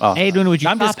 Oh. Edwin, would you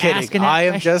I'm just stop kidding. asking that I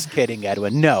am question? just kidding,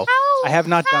 Edwin. No, I have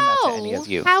not done that to any of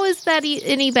you. How is that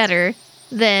any better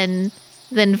than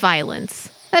violence?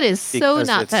 That is so Because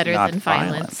not it's better not than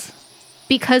violence.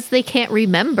 Because they can't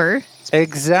remember.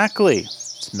 Exactly.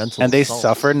 It's mental And they assault.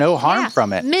 suffer no harm Yeah,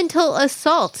 from it. Mental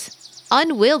assault.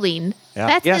 Unwilling. Yeah.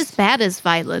 That's Yes. as bad as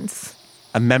violence.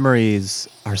 Memories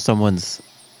are someone's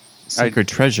sacred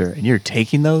treasure, and you're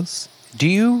taking those? Do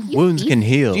you Wounds can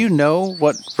heal. Do you know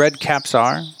what red caps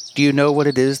are? Do you know what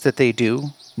it is that they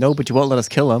do? No, but you won't let us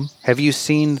kill them. Have you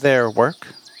seen their work?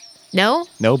 No?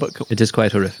 No, but It is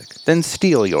quite horrific. Then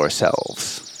steel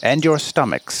yourselves and your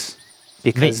stomachs,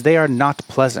 because they are not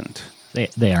pleasant.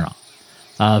 They are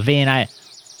not. Vin,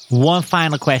 one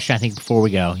final question, I think, before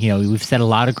we go. We've set a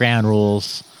lot of ground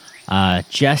rules.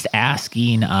 Just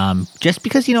asking, just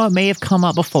because, it may have come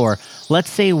up before. Let's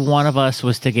say one of us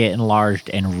was to get enlarged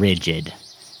and rigid.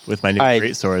 with my new I'm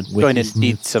greatsword. going to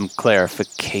need some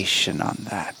clarification on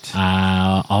that.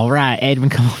 All right, Edwin,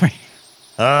 come over here.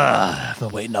 I've been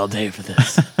waiting all day for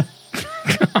this.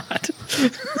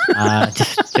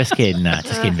 Just kidding.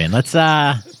 Just kidding, Vin. Let's,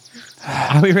 are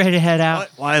we ready to head out?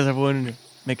 Why is everyone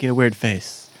making a weird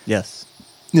face? Yes.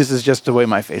 This is just the way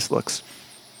my face looks.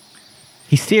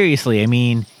 He's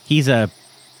a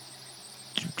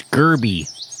Gerby.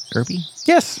 Gerby?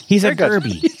 Yes. He's very a good.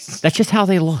 Gerby. That's just how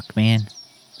they look, man.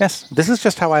 Yes. This is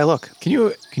just how I look. Can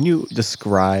you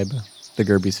describe the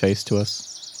Gerby's face to us?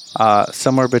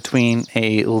 Somewhere between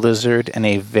a lizard and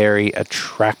a very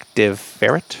attractive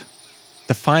ferret.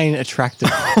 Define attractive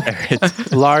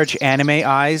ferret. Large anime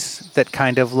eyes that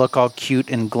kind of look all cute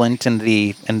and glint in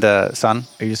the sun.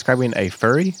 Are you describing a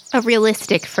furry? A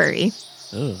realistic furry.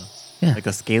 Ugh. Yeah. Like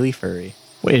a scaly furry.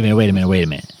 Wait a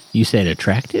minute. You said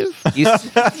attractive?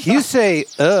 You say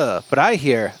but I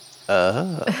hear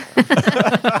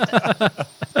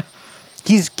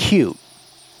He's cute.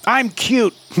 I'm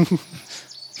cute.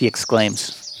 He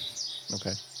exclaims.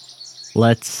 Okay.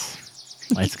 Let's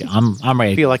go. I'm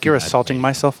ready. I feel like you're assaulting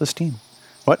my self-esteem.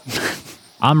 What?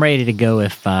 I'm ready to go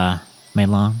if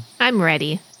Melon. I'm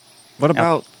ready. What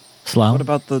about Slow. what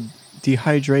about the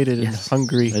dehydrated and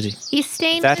hungry? Ready. He's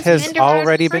staying That with has his Vanderbilt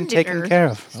already been taken Predator. care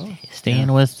of.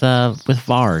 Staying with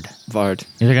Vard. Vard.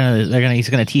 He's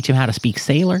gonna teach him how to speak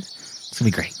sailor. It's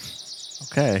gonna be great.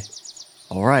 Okay.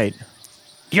 All right.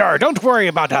 Yar, don't worry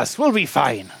about us. We'll be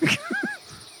fine.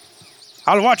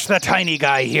 I'll watch the tiny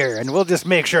guy here, and we'll just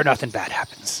make sure nothing bad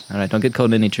happens. All right, don't get caught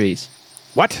in any trees.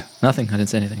 What? Nothing. I didn't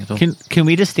say anything at all. Can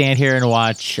we just stand here and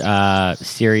watch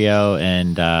Sirio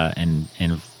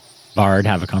and Bard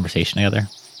have a conversation together?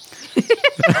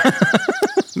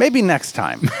 Maybe next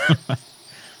time.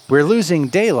 We're losing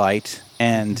daylight,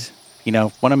 and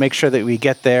want to make sure that we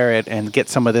get there and get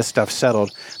some of this stuff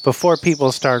settled before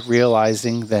people start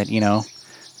realizing that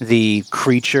the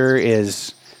creature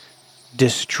is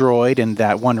destroyed in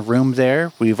that one room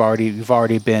there. You've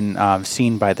already been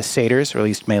seen by the satyrs, or at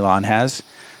least Melon has.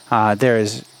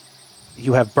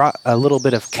 You have brought a little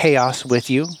bit of chaos with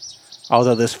you,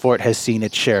 although this fort has seen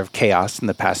its share of chaos in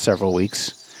the past several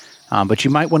weeks. But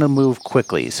you might want to move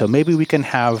quickly, so maybe we can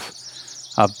have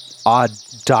a odd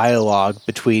dialogue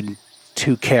between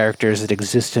two characters that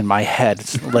exist in my head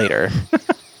later.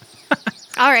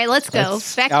 All right, let's go.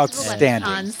 That's Back outstanding. to the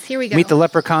leprechauns. Here we go. Meet the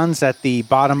leprechauns at the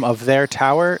bottom of their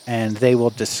tower, and they will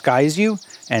disguise you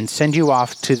and send you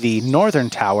off to the northern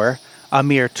tower, a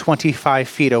mere 25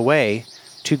 feet away,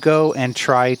 to go and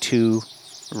try to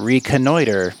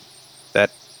reconnoiter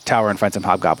that tower and find some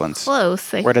hobgoblins.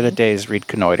 Close. Word of the day is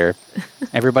reconnoiter.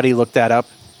 Everybody look that up.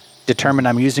 Determine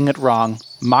I'm using it wrong.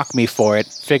 Mock me for it.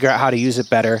 Figure out how to use it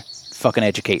better. Fucking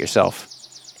educate yourself.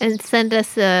 And send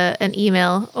us an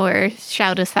email or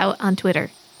shout us out on Twitter.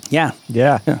 Yeah.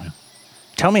 Yeah.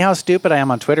 Tell me how stupid I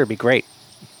am on Twitter. Be great.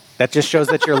 That just shows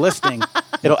that you're listening.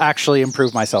 It'll actually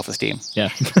improve my self-esteem. Yeah.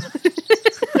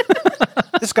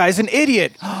 This guy's an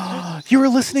idiot. You were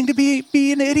listening to be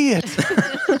an idiot.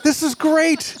 This is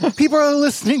great. People are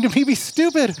listening to me be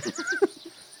stupid.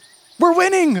 We're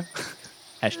winning.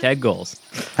 Hashtag goals.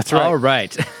 That's right. All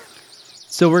right.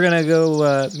 So we're going to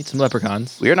go meet some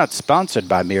leprechauns. We are not sponsored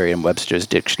by Merriam-Webster's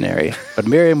dictionary, but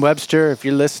Merriam-Webster, if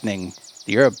you're listening,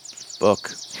 you're a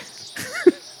book.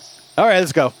 All right,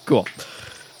 let's go. Cool.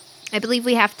 I believe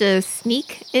we have to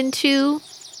sneak into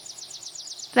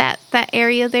that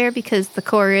area there because the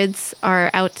Corrids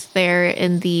are out there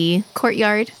in the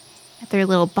courtyard at their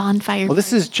little bonfire. Well,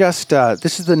 this is just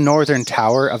this is the northern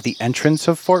tower of the entrance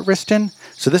of Fort Riston.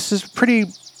 So this is pretty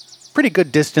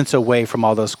good distance away from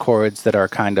all those Corrids that are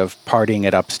kind of partying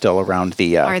it up still around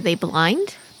the. Are they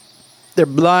blind? They're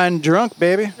blind drunk,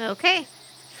 baby. Okay,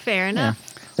 fair enough.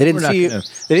 They didn't We're not see you. gonna-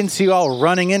 They didn't see you all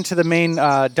running into the main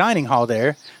dining hall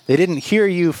there. They didn't hear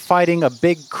you fighting a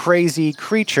big crazy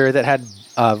creature that had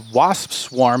a wasp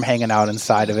swarm hanging out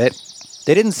inside of it.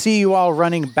 They didn't see you all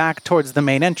running back towards the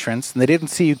main entrance, and they didn't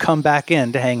see you come back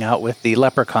in to hang out with the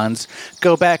leprechauns,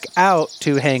 go back out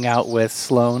to hang out with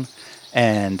Sloane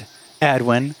and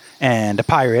Edwin and a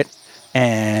pirate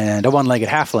and a one-legged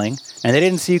halfling, and they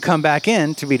didn't see you come back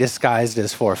in to be disguised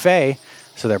as Forfait,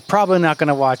 so they're probably not going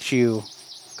to watch you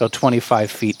go 25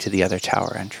 feet to the other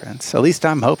tower entrance. At least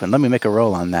I'm hoping. Let me make a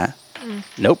roll on that.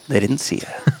 Nope, they didn't see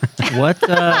you. What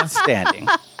Standing.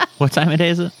 what time of day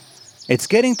is it? It's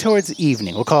getting towards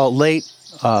evening. We'll call it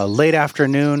late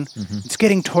afternoon. It's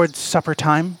getting towards supper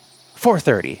time.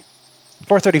 4:30.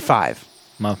 4:35.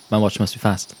 My watch must be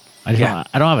fast. I don't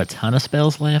have a ton of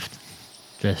spells left.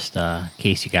 Just in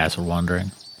case you guys were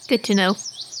wondering. Good to know.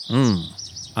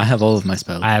 I have all of my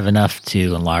spells. I have enough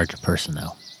to enlarge a person,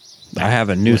 though. I have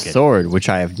a new Wicked. sword, which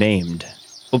I have named.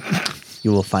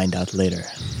 You will find out later.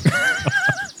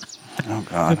 Oh,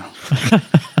 God.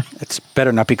 It's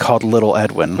better not be called Little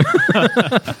Edwin.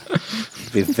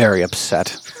 Be very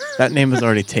upset. That name is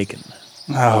already taken.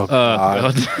 Oh,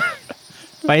 God.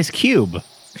 By his cube.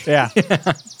 Yeah.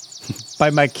 By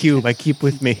my cube, I keep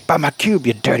with me. By my cube,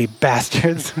 you dirty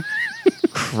bastards.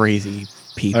 Crazy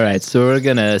people. All right, so we're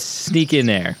going to sneak in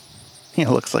there. He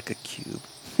looks like a cube.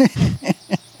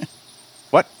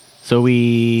 What? So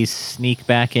we sneak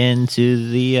back into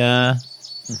the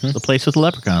place with the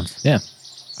leprechauns. Yeah.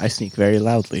 I sneak very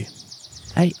loudly.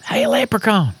 Hey,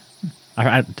 leprechaun!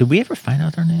 Did we ever find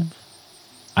out their names?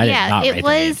 I did not it write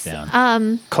their names was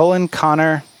down. Cullen,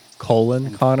 Connor,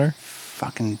 Connor.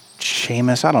 fucking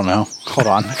Seamus. I don't know. Hold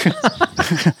on.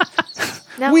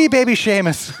 no, Wee baby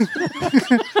Seamus.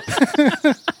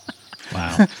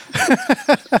 Wow.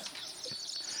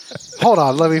 Hold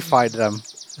on. Let me find them.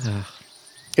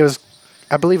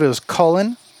 I believe it was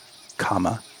Cullen,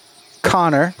 comma,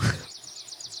 Connor,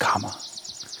 comma,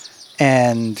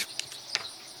 and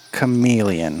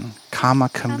Chameleon, comma,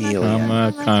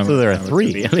 Chameleon. So there are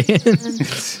three.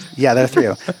 Yeah, there are three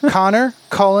of them. Connor,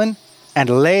 Cullen, and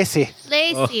Lacey.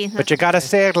 Lacey. But you gotta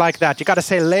say it like that. You gotta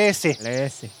say Lacey.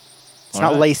 Lacy. It's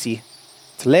not Lacey.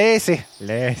 It's Lacey.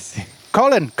 Lacy.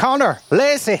 Cullen, Connor,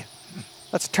 Lacey.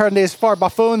 Let's turn these four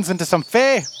buffoons into some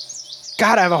fae.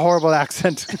 God, I have a horrible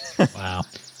accent. Wow.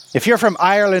 If you're from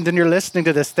Ireland and you're listening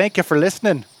to this, thank you for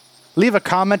listening. Leave a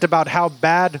comment about how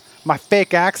bad my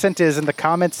fake accent is in the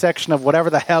comment section of whatever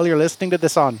the hell you're listening to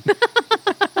this on.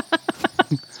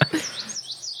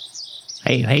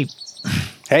 Hey,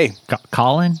 Hey,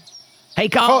 Colin? Hey,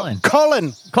 Colin!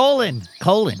 Colin, Colin!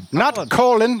 not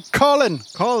Colin, Colin,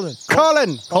 Colin.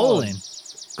 Colin.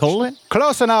 Colin?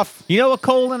 Close enough. You know what,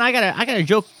 Colin? I got a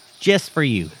joke just for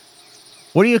you.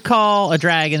 What do you call a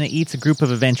dragon that eats a group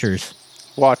of adventurers?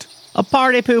 What? A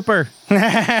party pooper.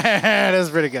 That is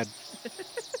pretty good.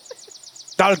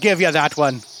 I'll give you that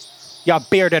one. You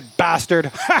bearded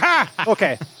bastard.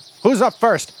 Okay. Who's up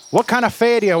first? What kind of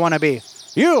fae do you want to be?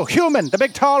 You, human, the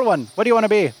big tall one. What do you want to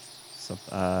be? So,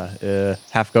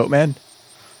 half goat man.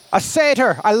 A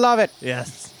satyr. I love it.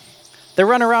 Yes. They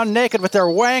run around naked with their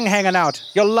wang hanging out.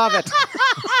 You'll love it.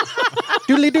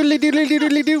 Doodly doodly doodly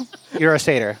doodly doo. You're a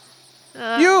satyr.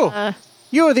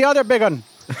 You, the other big one.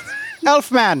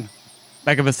 Elfman.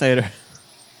 Back of a satyr.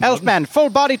 Elfman, full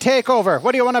body takeover.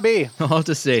 What do you want to be? All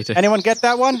to say to Anyone get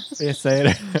that one? Be a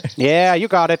satyr. Yeah, you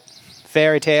got it.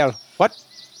 Fairy tale. What?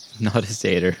 not a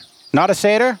satyr. Not a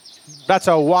satyr? That's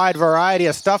a wide variety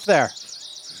of stuff there.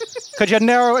 Could you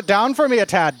narrow it down for me a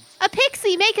tad? A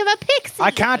pixie. Make him a pixie.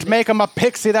 I can't make him a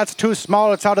pixie. That's too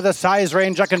small. It's out of the size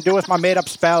range I can do with my made-up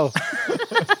spell.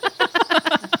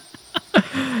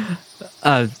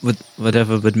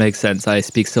 Whatever would make sense. I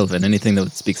speak Sylvan. Anything that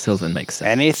would speak Sylvan makes sense.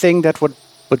 Anything that would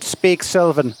speak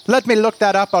Sylvan. Let me look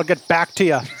that up. I'll get back to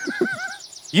you.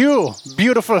 You,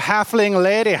 beautiful halfling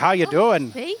lady. How you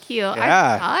doing? Thank you.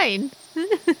 Yeah. I'm fine.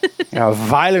 You're a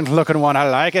violent-looking one. I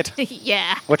like it.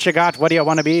 Yeah. What you got? What do you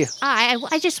want to be?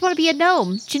 I just want to be a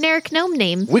gnome. Generic gnome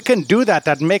name. We can do that.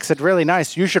 That makes it really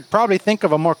nice. You should probably think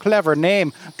of a more clever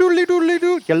name. Doodly doodly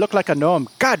doo. You look like a gnome.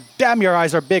 God damn, your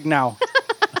eyes are big now.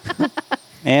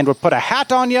 And we'll put a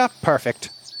hat on you. Perfect.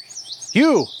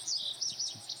 You,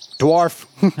 dwarf.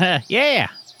 Yeah.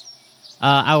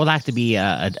 I would like to be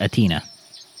a Tina.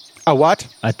 A what?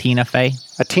 A Tina Fey.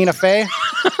 A Tina Fey?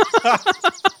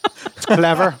 It's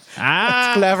clever.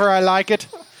 Ah. Clever. I like it.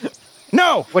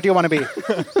 No. What do you want to be?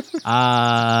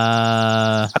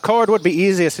 Uh, A cord would be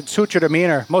easiest. It'd suit your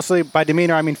demeanor. Mostly by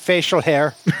demeanor, I mean facial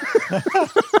hair.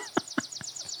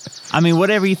 I mean,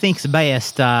 whatever you think's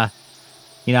best. I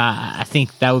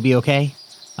think that would be okay.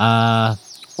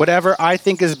 Whatever I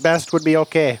think is best would be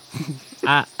okay.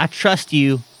 I trust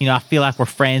you. I feel like we're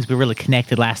friends. We really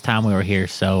connected last time we were here,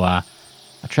 so I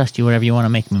trust you. Whatever you want to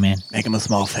make me, man. Make him a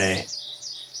small fae.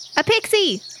 A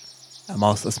pixie.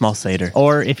 A small satyr.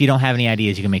 Or if you don't have any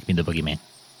ideas, you can make me the boogeyman.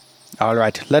 All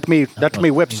right, let me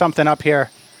whip something up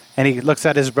here. And he looks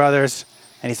at his brothers,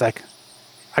 and he's like,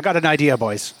 I got an idea,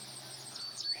 boys.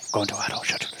 Go into battle.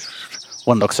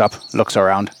 One looks up, looks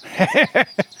around.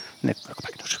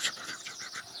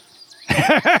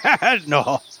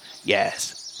 No.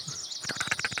 Yes.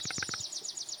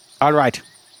 All right,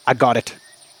 I got it.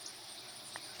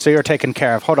 So you're taken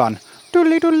care of. Hold on.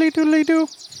 Doodly doodly doodly doo.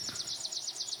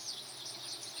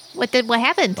 What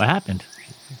happened? What happened?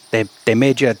 They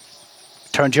made you,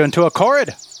 turned you into a Korrid.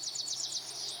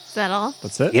 Is that all?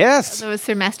 That's it? Yes. That was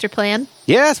their master plan.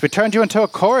 Yes, we turned you into a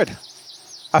Korrid.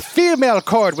 A female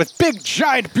Korrid with big,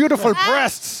 giant, beautiful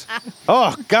breasts.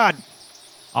 Oh, God.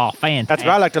 Oh, fantastic. That's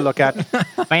what I like to look at.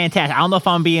 Fantastic. I don't know if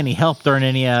I'm going to be any help during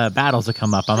any battles that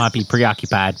come up. I might be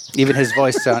preoccupied. Even his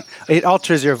voice sound. It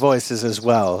alters your voices as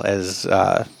well as,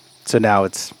 so now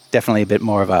it's definitely a bit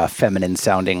more of a feminine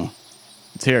sounding.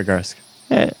 Let's hear it, Garsk.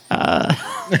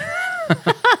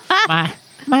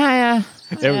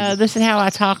 This is how I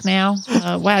talk now.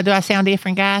 Wow, do I sound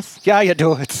different, guys? Yeah, you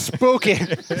do. It's spooky.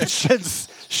 It sheds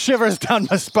shivers down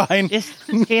my spine.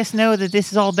 Just know that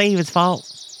this is all David's fault.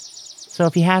 So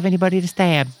if you have anybody to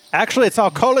stab. Actually, it's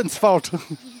all Colin's fault.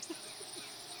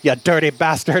 You dirty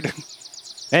bastard.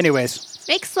 Anyways,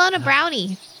 Make Sloan a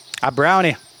brownie. a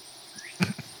brownie.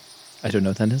 I don't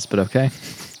know what that is, but okay.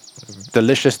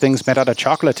 Delicious things made out of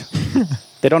chocolate.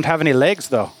 They don't have any legs,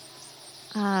 though.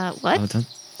 What? Oh, don't-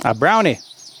 A brownie.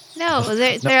 No,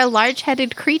 they're a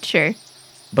large-headed creature.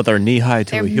 But they're knee-high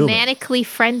to They're a human. manically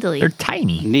friendly. They're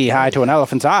tiny. Knee-high to an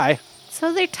elephant's eye.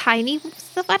 So they're tiny.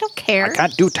 So I don't care. I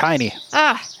can't do tiny.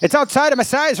 Ah. It's outside of my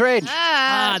size range.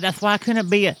 That's why I couldn't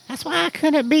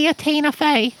be a Tina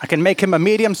Fey. I can make him a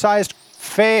medium-sized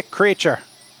fey creature.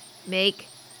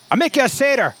 I'll make you a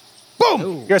satyr.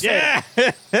 Boom! You're a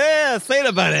satyr. Yeah,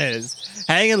 satyr buddies.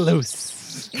 Hanging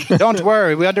loose. Don't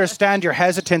worry, we understand your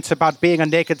hesitance about being a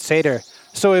naked satyr.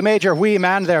 So we made your wee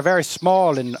man there very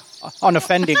small and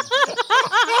unoffending.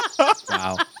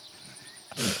 Wow.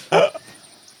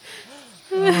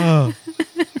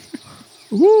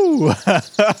 Woo.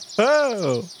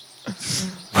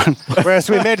 Whereas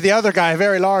we made the other guy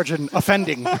very large and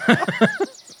offending.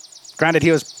 Granted,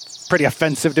 he was pretty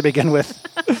offensive to begin with.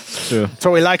 True. That's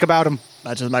what we like about him.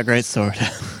 Not just my great sword.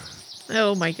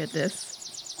 Oh my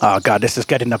goodness. Oh, God, this is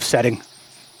getting upsetting.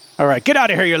 All right, get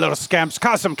out of here, you little scamps.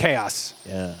 Cause some chaos.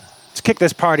 Yeah. Let's kick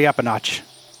this party up a notch.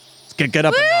 Let's get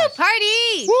up Woo! and down.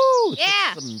 Party! Woo!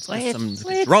 Yeah. Let's Let's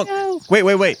get drunk. go.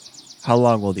 Wait. How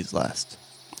long will these last?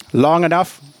 Long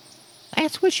enough?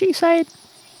 That's what she said.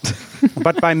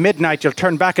 But by midnight, you'll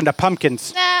turn back into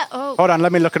pumpkins. Hold on,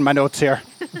 let me look at my notes here.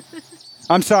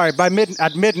 I'm sorry.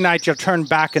 At midnight, you'll turn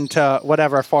back into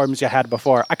whatever forms you had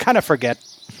before. I kind of forget.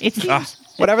 It seems,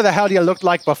 Whatever the hell you looked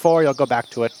like before, you'll go back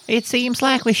to it. it seems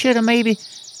like we should have maybe,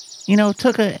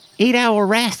 took a 8-hour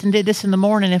rest and did this in the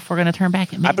morning if we're going to turn back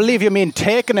at I midnight. believe you mean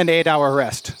taking an 8-hour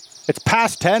rest. It's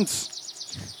past tense.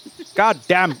 God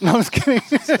damn. No, I was kidding.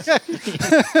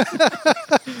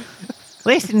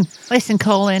 Listen,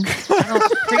 Colin.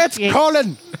 It's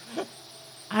Colin.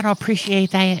 I don't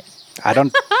appreciate that. I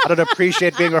don't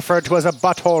appreciate being referred to as a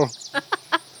butthole.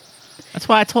 That's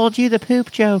why I told you the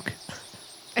poop joke.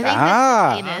 I think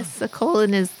Ah. that's anus. The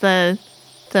colon is the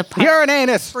part. You're an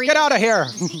anus. Get out of here.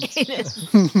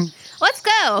 Anus. Let's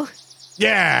go.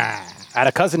 Yeah. I had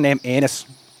a cousin named Anus.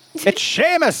 It's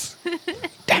Seamus.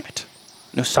 Damn it.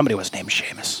 Knew somebody was named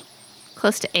Seamus.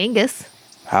 Close to Angus.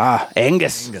 Ah,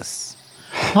 Angus. Yes.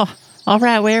 Oh, all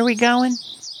right, where are we going?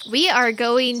 We are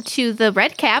going to the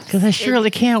Red Caps. Because I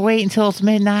surely can't wait until it's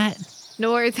midnight.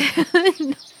 North,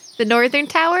 the Northern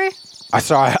Tower.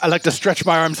 I like to stretch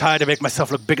my arms high to make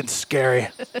myself look big and scary.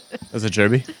 Was it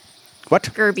Jerby? What?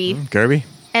 Gerby. Gerby?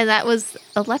 And that was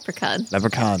a leprechaun.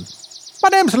 Leprechaun. My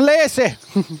name's Lacey.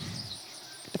 Get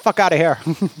the fuck out of here.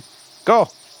 Go.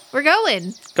 We're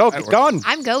going. Go. Get going.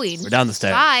 I'm going. We're down the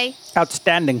stairs. Bye.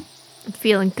 Outstanding. I'm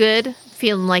feeling good.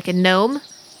 Feeling like a gnome.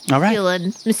 All right.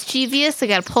 Feeling mischievous. I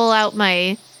got to pull out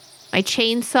my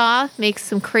chainsaw. Make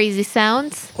some crazy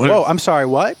sounds. Whoa, I'm sorry,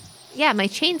 what? Yeah, my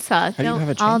chainsaw. do you have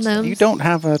a All chainsaw? gnomes. You don't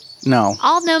have a... No.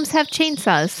 All gnomes have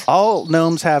chainsaws. All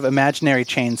gnomes have imaginary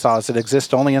chainsaws that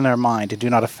exist only in their mind and do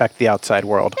not affect the outside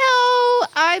world. No,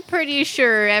 I'm pretty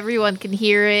sure everyone can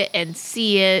hear it and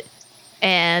see it,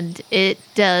 and it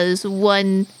does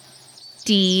 1d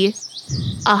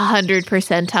 100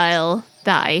 percentile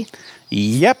die.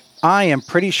 Yep, I am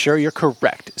pretty sure you're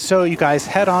correct. So you guys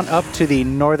head on up to the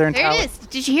northern There tower. it is.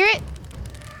 Did you hear it?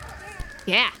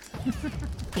 Yeah.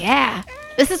 Yeah.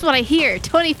 This is what I hear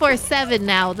 24/7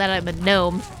 now that I'm a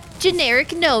gnome.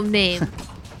 Generic gnome name.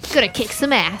 Gonna kick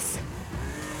some ass.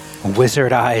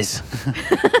 Wizard eyes.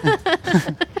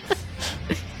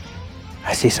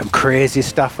 I see some crazy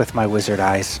stuff with my wizard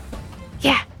eyes.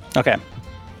 Yeah. Okay.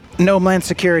 Gnome land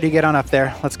security, get on up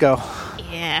there. Let's go.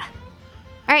 Yeah.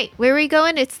 All right, where are we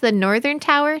going? It's the northern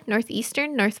tower,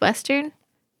 northeastern, northwestern,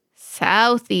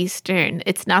 southeastern.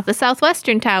 It's not the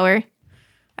southwestern tower.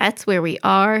 That's where we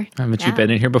are. Haven't you now. been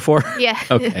in here before? Yeah.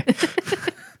 Okay.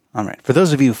 All right. For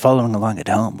those of you following along at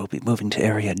home, we'll be moving to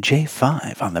area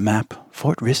J5 on the map,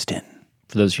 Fort Riston,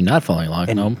 For those of you not following along,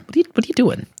 what are you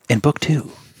doing? in Book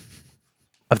 2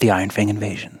 of the Iron Fang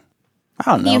Invasion. I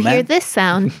don't know, You man. hear this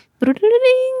sound.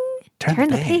 Turn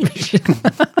the page.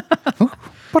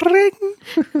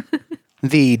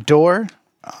 The door,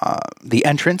 the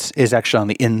entrance is actually on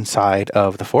the inside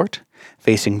of the fort,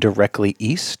 facing directly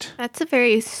east. That's a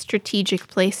very strategic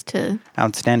place to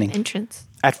Outstanding. entrance.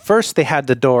 At first, they had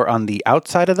the door on the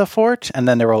outside of the fort, and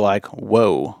then they were like,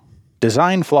 whoa,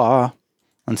 design flaw.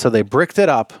 And so they bricked it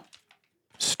up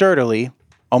sturdily,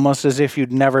 almost as if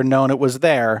you'd never known it was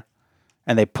there,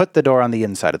 and they put the door on the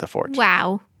inside of the fort.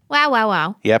 Wow.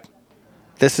 Wow. Yep.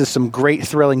 This is some great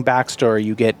thrilling backstory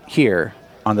you get here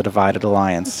on the Divided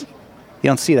Alliance. You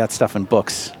don't see that stuff in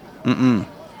books.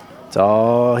 It's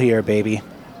all here, baby.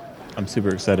 I'm super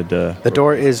excited to. The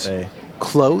door is say.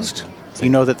 closed. You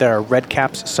know that there are red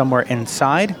caps somewhere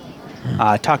inside.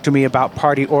 Talk to me about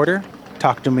party order.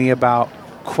 Talk to me about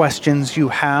questions you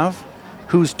have.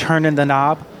 Who's turning the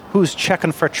knob? Who's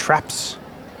checking for traps?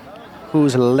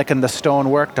 Who's licking the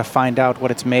stonework to find out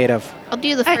what it's made of? I'll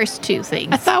do the first two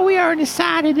things. I thought we already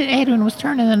decided that Edwin was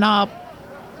turning the knob.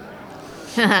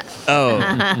 Oh,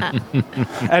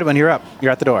 Edwin, you're up.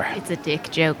 You're at the door. It's a dick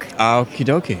joke. okie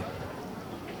dokie.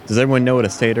 Does everyone know what a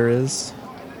satyr is?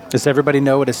 Does everybody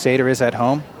know what a satyr is at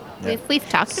home? We've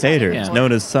talked about Satyr it. is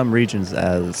known as some regions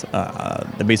as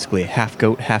they're basically half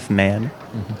goat, half man.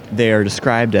 They are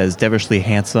described as devilishly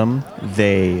handsome.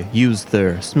 They use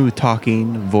their smooth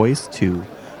talking voice to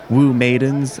woo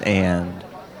maidens and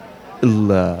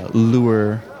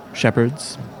lure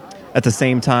shepherds. At the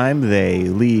same time, they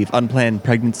leave unplanned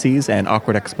pregnancies and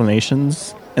awkward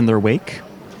explanations in their wake.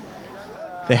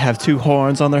 They have 2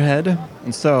 horns on their head,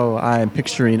 and so I'm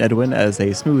picturing Edwin as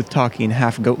a smooth-talking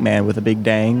half-goat man with a big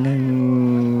dang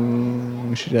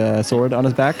sword on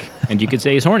his back. And you could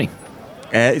say he's horny.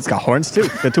 He's got horns too,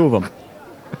 the 2 of them.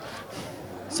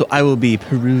 So I will be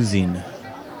perusing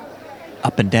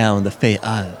up and down the Fey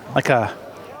Isle. Like a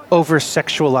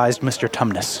over-sexualized Mr.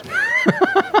 Tumnus.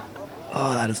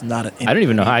 Oh, that is not an... I don't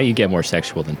even know how you get more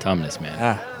sexual than Tumnus, man.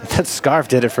 Ah, That scarf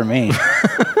did it for me.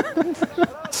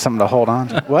 something to hold on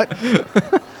to. What?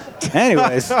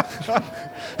 Anyways,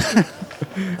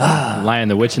 Lion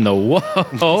the Witch in the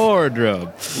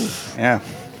wardrobe. yeah.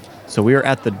 So we are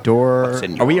at the door. What's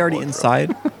in Are we your already wardrobe?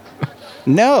 inside?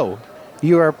 No,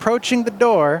 you are approaching the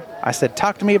door. I said,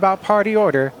 talk to me about party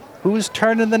order. Who's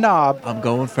turning the knob? I'm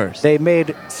going first. They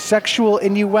made sexual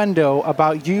innuendo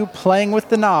about you playing with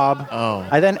the knob. Oh.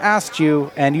 I then asked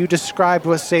you, and you described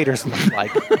what satyrs look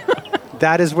like.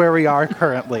 That is where we are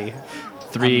currently.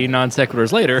 3 non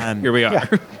sequiturs later, here we are. Yeah.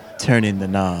 Turning the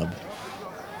knob.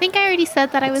 I think I already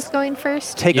said that I was going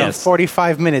first. Taking Yes.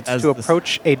 45 minutes As to the-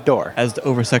 approach a door. As the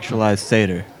over-sexualized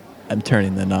satyr, I'm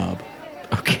turning the knob.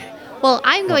 Okay. Well,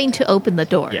 I'm going to open the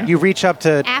door. Yeah. You reach up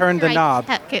to After turn the I knob,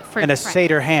 check it for and a traps.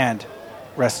 satyr hand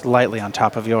rests lightly on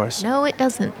top of yours. No, it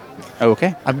doesn't.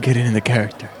 Okay. I'm getting in the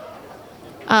character.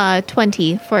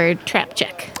 20 for trap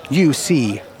check. You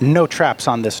see no traps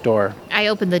on this door. I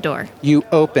open the door. You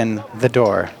open the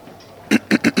door.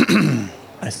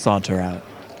 I saunter out.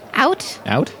 Out?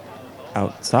 Out?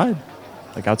 Outside.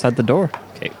 Like outside the door.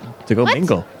 Okay. To go What?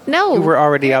 mingle. No. You were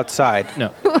already outside.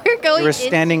 No. We're going You were into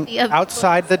standing the other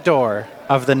outside the door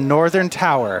of the northern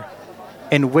tower,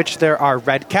 in which there are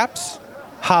red caps,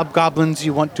 hobgoblins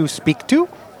you want to speak to,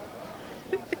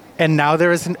 and now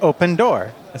there is an open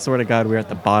door. I swear to God, we're at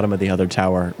the bottom of the other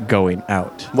tower going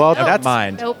out. Well, Never that's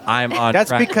mind. Nope. I'm on that's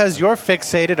track. because you're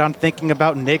fixated on thinking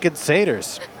about naked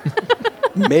satyrs.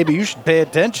 Maybe you should pay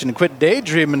attention and quit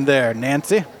daydreaming there,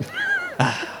 Nancy.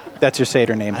 That's your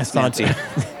satyr name, I saunter, Nancy.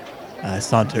 I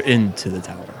saunter into the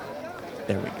tower.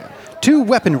 There we go. 2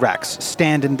 weapon racks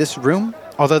stand in this room,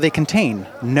 although they contain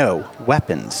no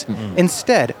weapons.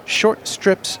 Instead, short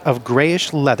strips of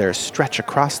grayish leather stretch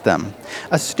across them.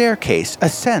 A staircase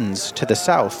ascends to the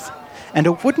south, and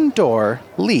a wooden door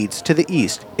leads to the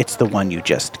east. It's the one you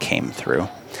just came through.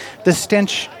 The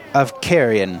stench of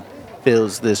carrion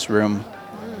fills this room.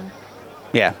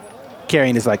 Yeah,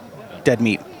 carrion is like dead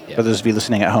meat. For those of you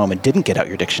listening at home and didn't get out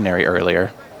your dictionary earlier,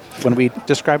 when we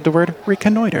described the word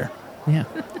reconnoiter. Yeah.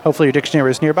 Hopefully your dictionary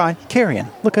is nearby. Carrion,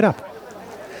 look it up.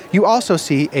 You also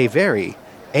see a very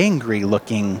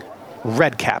angry-looking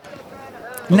red cap.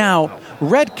 Now,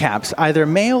 red caps, either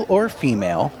male or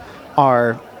female,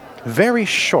 are very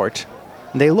short.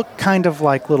 They look kind of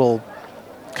like little...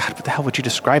 God, what the hell would you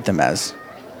describe them as?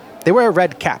 They wear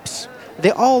red caps.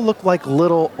 They all look like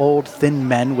little old thin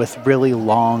men with really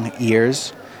long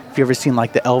ears. Have you ever seen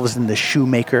like the elves in the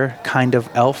Shoemaker kind of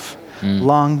elf?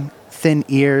 Long, thin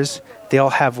ears. They all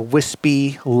have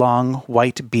wispy, long,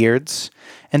 white beards.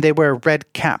 And they wear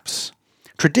red caps.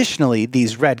 Traditionally,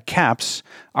 these red caps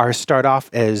start off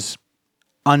as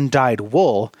undyed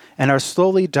wool and are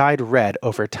slowly dyed red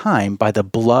over time by the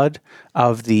blood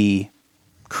of the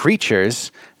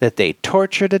creatures that they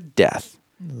torture to death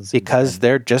because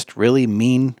they're just really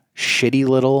mean, shitty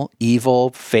little evil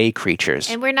fey creatures.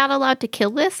 And we're not allowed to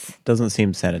kill this? Doesn't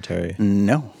seem sanitary.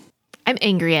 No, I'm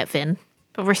angry at Vin,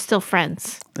 but we're still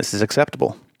friends. this is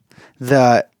acceptable.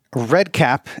 The red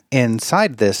cap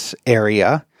inside this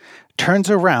area turns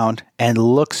around and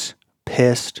looks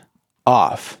pissed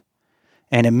off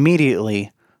and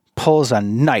immediately pulls a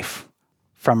knife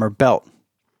from her belt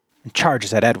and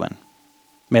charges at Edwin.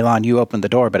 Melon, you opened the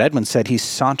door, but Edwin said he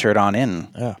sauntered on in.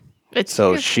 Yeah. It's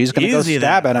So true. she's going to go Easy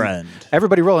stab there, at him. friend.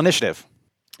 Everybody roll initiative.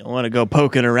 Don't want to go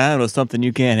poking around with something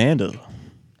you can't handle.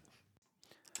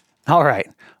 All right.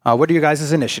 What are you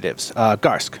guys' initiatives?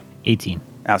 Garsk. 18.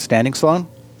 Outstanding, Sloan.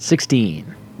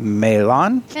 16.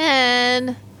 Melon.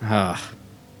 And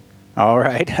All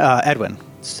right. Edwin.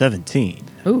 17.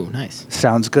 Ooh, nice.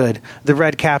 Sounds good. The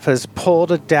red cap has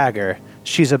pulled a dagger.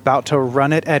 She's about to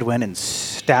run at Edwin and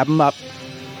stab him up.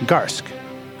 Garsk.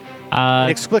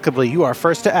 Inexplicably, you are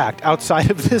first to act outside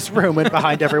of this room and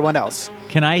behind everyone else.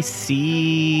 Can I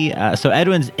see? So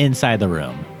Edwin's inside the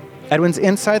room. Edwin's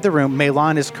inside the room.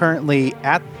 Melon is currently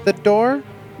at the door,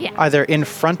 yeah. either in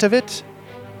front of it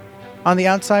on the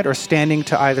outside or standing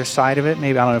to either side of it.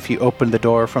 Maybe, I don't know if you opened the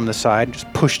door from the side,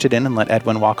 just pushed it in and let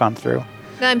Edwin walk on through.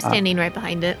 No, I'm standing right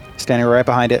behind it. Standing right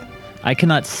behind it. I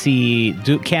cannot see.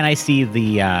 Can I see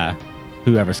the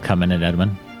whoever's coming at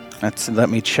Edwin? Let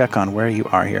me check on where you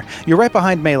are here. You're right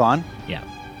behind Melon. Yeah.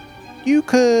 You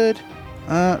could,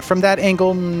 from that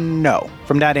angle, no.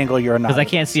 From that angle, you're not. Because I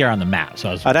can't see her on the map. So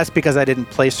I was. That's because I didn't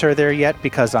place her there yet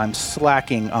because I'm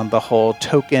slacking on the whole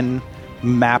token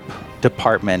map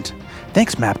department.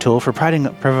 Thanks, MapTool, for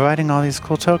providing all these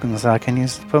cool tokens that I can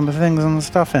use to put my things and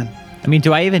stuff in. I mean,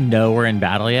 do I even know we're in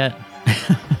battle yet?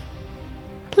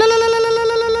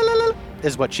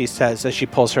 Is what she says as she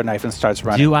pulls her knife and starts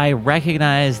running. Do I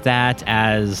recognize that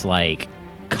as like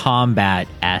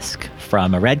combat-esque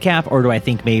from a red cap, or do I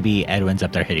think maybe Edwin's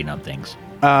up there hitting on things?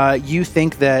 You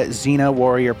think that Xena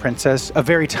Warrior Princess, a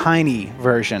very tiny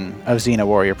version of Xena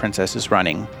Warrior Princess, is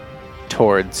running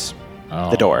towards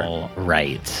the door.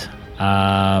 Right.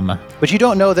 But you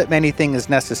don't know that anything is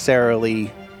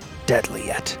necessarily deadly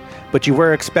yet. But you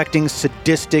were expecting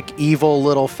sadistic, evil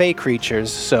little fey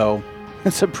creatures, so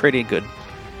it's a pretty good.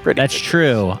 That's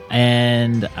true.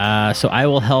 And so I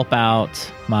will help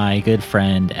out my good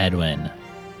friend Edwin,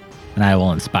 and I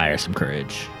will inspire some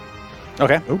courage.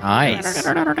 Okay. Nice.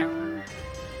 Do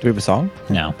we have a song?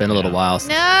 No. Been a little while.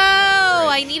 No,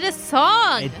 I need a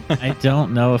song. I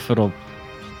don't know if it'll.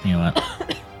 You know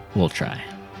what? We'll try.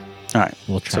 All right.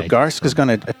 We'll try. So Garsk is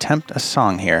going to attempt a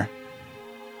song here.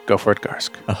 Go for it,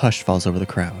 Garsk. A hush falls over the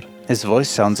crowd. His voice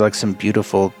sounds like some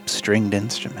beautiful stringed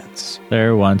instruments.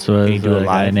 There once was Can you do a it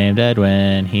guy live? named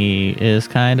Edwin. He is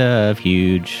kind of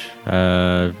huge.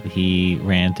 He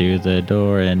ran through the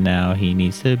door and now he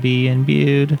needs to be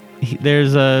imbued.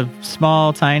 There's a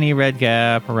small, tiny red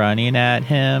cap running at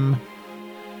him.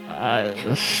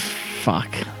 Fuck.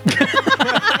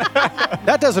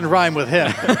 That doesn't rhyme with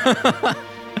him.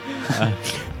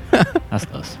 That's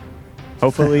close.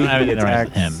 Hopefully I he would interact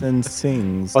with attacks him. and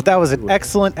sings. Well, that was an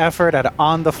excellent effort at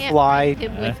on the Can't fly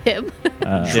find him with him.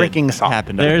 drinking song.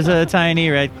 Happened. There's a tiny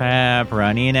red cap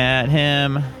running at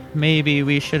him. Maybe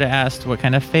we should have asked what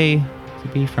kind of fae to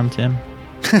be from Tim.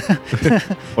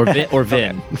 Or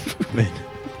Vin.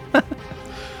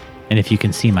 And if you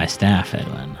can see my staff,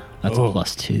 Edwin, that's a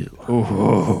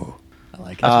 +2. I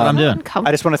like it. That's what I'm doing.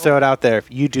 I just want to throw it out there.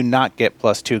 You do not get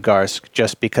 +2 Garsk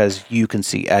just because you can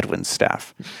see Edwin's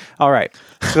staff. All right.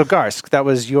 So Garsk, that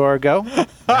was your go.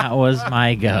 That was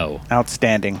my go.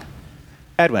 Outstanding.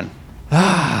 Edwin.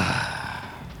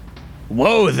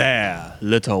 Whoa there,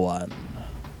 little one.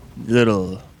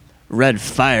 Little red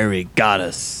fiery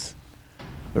goddess.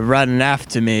 Running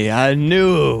after me. I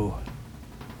knew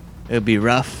it'd be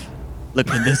rough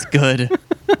looking this good.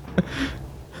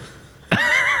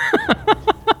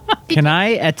 Can I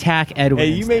attack Edwin?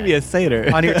 Hey, you made me a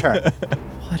satyr. On your turn.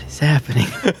 What is happening?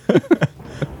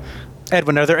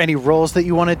 Edwin, are there any roles that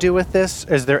you want to do with this?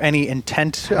 Is there any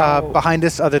intent behind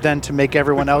this other than to make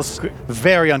everyone else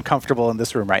very uncomfortable in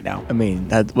this room right now? I mean,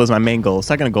 that was my main goal.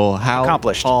 Second goal, how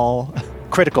Accomplished. tall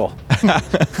Critical.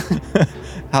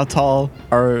 how tall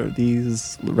are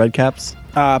these red caps?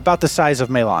 About the size of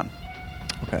Melon.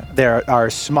 Okay. There are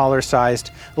smaller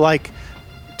sized, like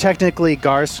technically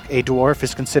Garsk, a dwarf,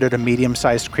 is considered a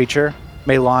medium-sized creature.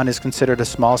 Melon is considered a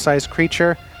small-sized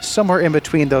creature. Somewhere in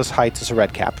between those heights is a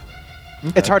red cap.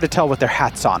 It's hard to tell with their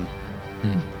hats on.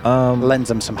 Lends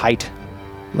them some height.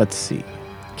 Let's see.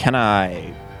 Can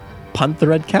I punt the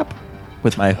red cap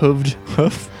with my hooved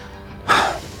hoof?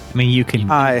 I mean, you can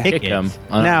I- kick Kick him. it.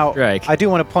 Now, Strike. I do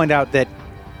want to point out that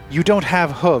you don't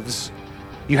have hooves.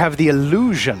 You have the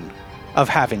illusion of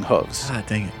having hooves. Ah,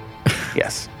 dang it.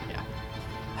 Yes.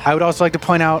 I would also like to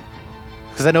point out,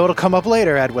 because I know it'll come up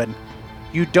later, Edwin,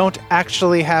 you don't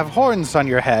actually have horns on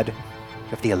your head. You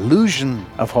have the illusion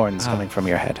of horns coming from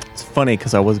your head. It's funny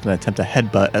because I was going to attempt a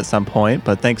headbutt at some point,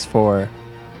 but thanks for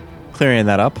clearing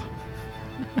that up.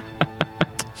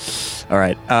 All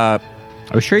right. Are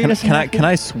we sure you Can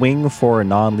I swing for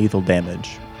non-lethal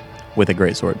damage with a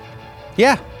greatsword?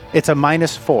 Yeah, it's a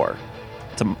 -4.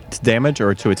 To damage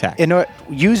or to attack?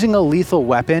 Using a lethal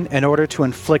weapon in order to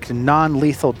inflict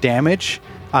non-lethal damage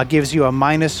gives you a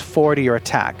 -4 to your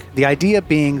attack. The idea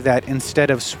being that instead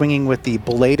of swinging with the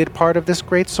bladed part of this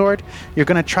greatsword, you're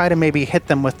going to try to maybe hit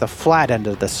them with the flat end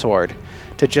of the sword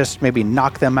to just maybe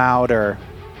knock them out or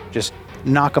just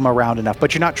knock them around enough.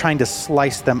 But you're not trying to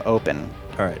slice them open.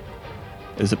 All right.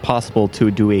 Is it possible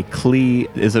to do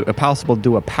Is it possible to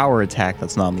do a power attack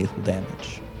that's non-lethal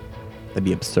damage? That'd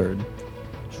be absurd.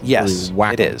 Yes, Really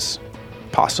whack it is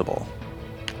possible.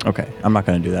 Okay, I'm not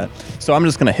going to do that. So I'm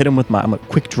just going to hit him with I'm a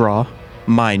quick draw,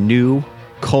 my new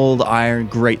cold iron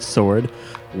greatsword,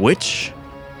 which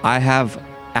I have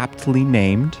aptly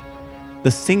named the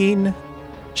Singing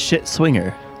Shit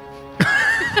Swinger.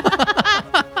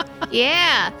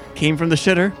 Yeah. Came from the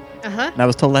shitter, Uh-huh. and I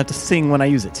was told I have to sing when I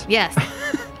use it. Yes.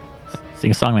 Sing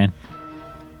a song, man.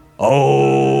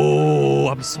 Oh,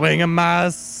 I'm swinging my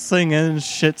singing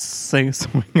shit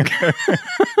swinger.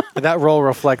 That roll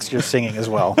reflects your singing as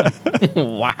well.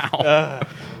 Wow.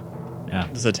 Yeah.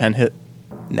 Does a 10 hit?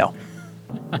 No.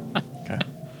 Okay.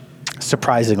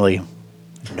 Surprisingly,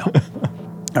 no.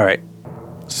 All right.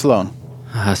 Sloan.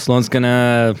 Sloane's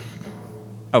gonna.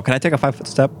 Oh, can I take a 5-foot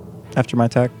step after my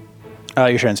attack?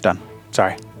 Your turn's done.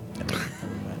 Sorry.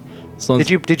 Sloane's,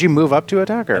 Did you move up to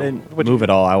attack or I didn't move at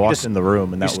all. I walked just- in the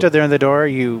room and you that stood there in the door?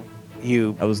 You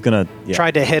You I was gonna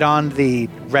tried to hit on the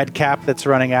red cap that's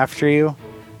running after you,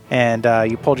 and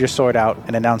you pulled your sword out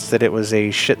and announced that it was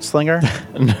a shit slinger.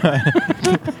 And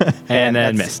then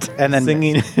that's- missed. And then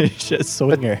singing shit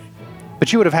swinger.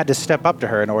 But you would have had to step up to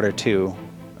her in order to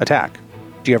attack.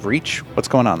 Do you have reach? What's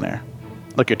going on there?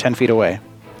 Look, you're 10 feet away.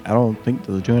 I don't think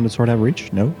does the two-handed sword have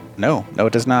reach. No, No,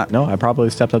 it does not. no. I probably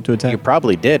stepped up to attack. You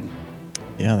probably did.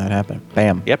 Yeah, that happened.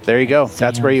 Bam. Yep, there you go.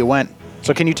 That's where you went.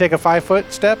 So can you take a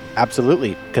 5-foot step?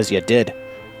 Absolutely, because you did.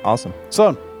 Awesome.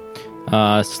 Sloan.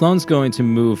 Sloane's going to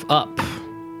move up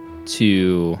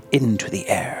to Into the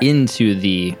air. into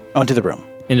the Onto the room.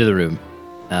 room.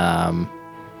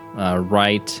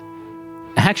 Right.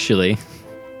 Actually,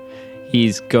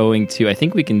 he's going to. I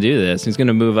think we can do this. He's going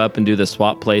to move up and do the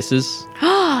swap places.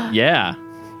 Yeah.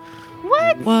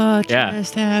 What Yeah.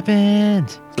 just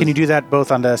happened? Can you do that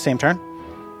both on the same turn?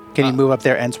 Can you move up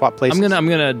there and swap places? I'm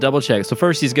gonna double check. So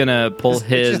first he's gonna pull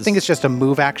his. I think it's just a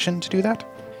move action to do that.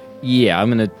 Yeah, I'm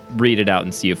gonna read it out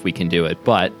and see if we can do it.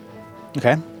 But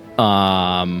Okay.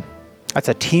 um, That's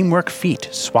a teamwork feat.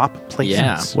 Swap places.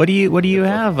 Yeah. What do you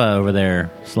have over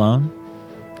there, Sloan?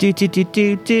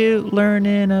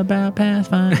 Learning about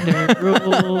Pathfinder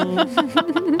rules.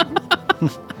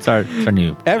 It's our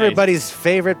new. Everybody's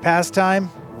favorite pastime,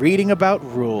 reading about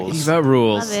rules. It's about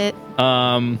rules. Love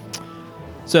it.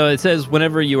 So it says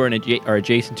whenever you are are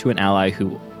adjacent to an ally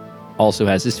who also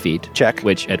has his feat, Check.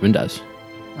 which Edwin does.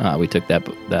 We took that.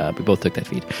 We both took that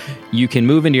feat. You can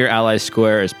move into your ally's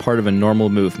square as part of a normal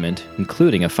movement,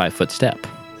 including a 5-foot step.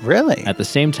 Really? At the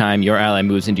same time, your ally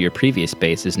moves into your previous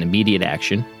space as an immediate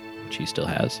action, which he still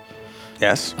has.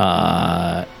 Yes.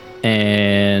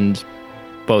 And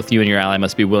both you and your ally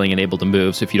must be willing and able to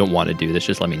move. So if you don't want to do this,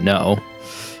 just let me know.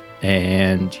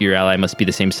 And your ally must be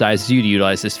the same size as you to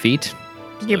utilize this feat.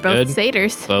 You're Still both good?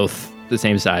 satyrs. Both the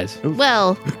same size.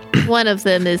 Well, one of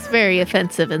them is very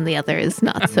offensive and the other is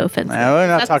not so offensive. No, we're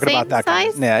not Is talking the about that same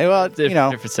kind. size? Yeah, well,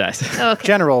 Different size. Okay.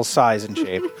 general size and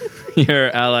shape.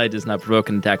 Your ally does not provoke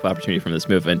an attack of opportunity from this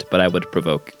movement, but I wouldn't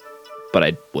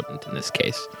in this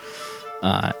case.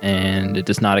 And it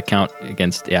does not account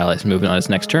against the ally's movement on its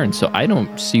next turn, so I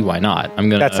don't see why not. I'm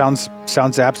gonna. That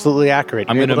sounds absolutely accurate.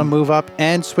 I'm You're able gonna- to move up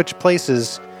and switch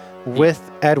places with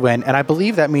Edwin, and I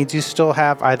believe that means you still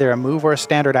have either a move or a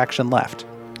standard action left.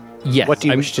 Yes. What do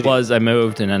you wish to do? I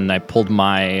moved and then I pulled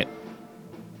my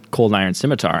cold iron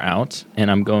scimitar out, and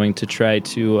I'm going to try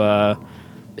to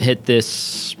hit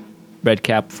this red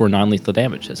cap for non-lethal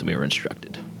damage as we were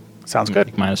instructed. Sounds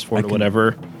good. -4 to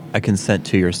whatever. I consent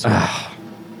to your sword.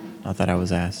 Not that I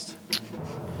was asked.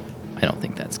 I don't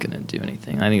think that's going to do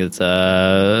anything. I think it's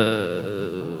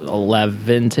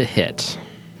 11 to hit.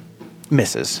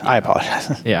 Misses. I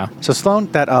apologize. Yeah. So Sloan,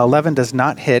 that 11 does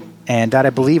not hit, and that I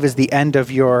believe is the end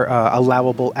of your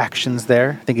allowable actions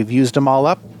there. I think you've used them all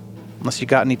up, unless you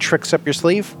got any tricks up your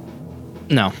sleeve.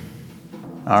 No.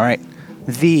 All right.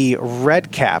 The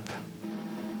red cap,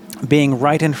 being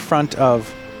right in front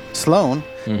of Sloan,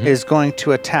 is going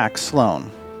to attack Sloan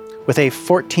with a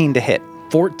 14 to hit.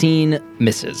 14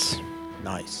 misses.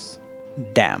 Nice.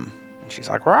 Damn. And she's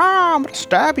like, "Rah, I'm going to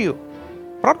stab you.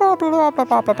 Blah, blah, blah, blah,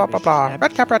 blah, blah, blah, blah, blah.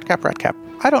 Red cap, red cap, red cap."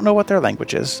 I don't know what their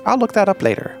language is. I'll look that up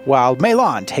later. While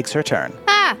Melon takes her turn.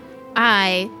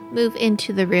 I move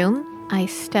into the room. I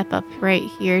step up right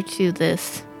here to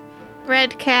this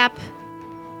red cap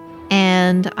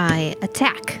and I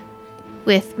attack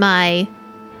with my.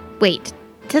 Wait,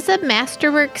 does a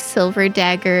masterwork silver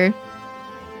dagger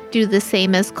do the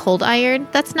same as cold iron?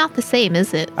 That's not the same,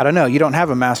 is it? I don't know. You don't have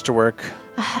a masterwork.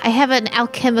 I have an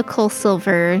alchemical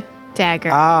silver dagger.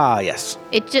 Ah, yes.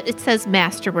 It says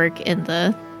masterwork in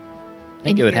the. I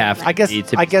think it would have to I guess be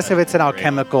to if it's an right?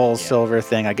 alchemical silver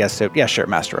thing, I guess yeah, sure,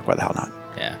 masterwork. Why the hell not?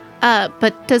 Yeah.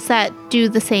 But does that do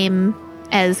the same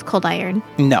as cold iron?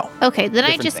 No. Okay, then I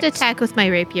Different just things. attack with my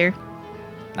rapier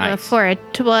Nice. for a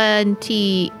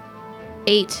 28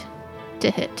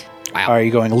 to hit. Are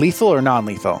you going lethal or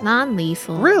non-lethal?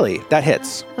 Non-lethal. Really? That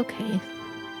hits. Okay.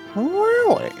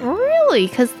 Really? Really?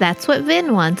 Because that's what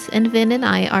Vin wants, and Vin and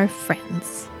I are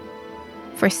friends.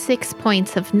 For 6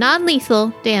 points of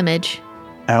non-lethal damage,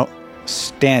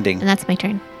 Outstanding. and that's my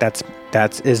turn.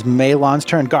 That is Melon's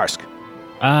turn. Garsk.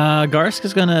 Garsk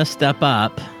is gonna step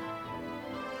up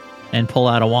and pull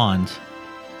out a wand.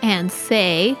 And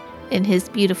say, in his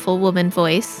beautiful woman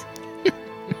voice,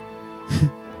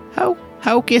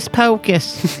 Hocus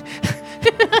pocus.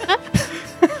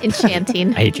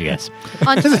 enchanting. I hate you guys.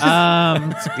 On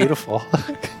It's beautiful.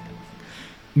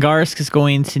 Garsk is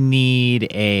going to need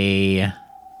a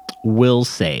will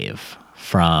save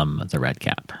from the red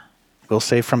cap. We'll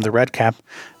save from the red cap.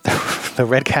 The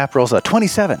red cap rolls a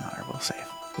 27 on our will save.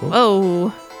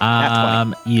 Whoa.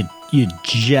 You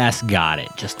just got it,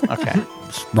 just Okay.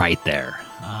 right there.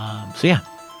 So yeah,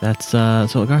 that's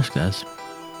what Garsk does.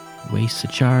 Wastes a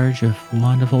charge of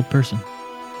wand of old person.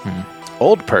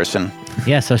 Old person.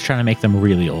 Yes, I was trying to make them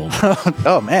really old.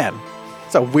 Oh, man.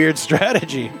 It's a weird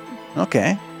strategy.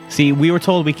 Okay. See, we were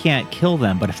told we can't kill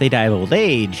them, but if they die of old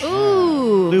age,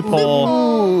 Ooh. loophole.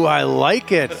 Ooh, I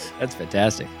like it. That's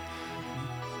fantastic.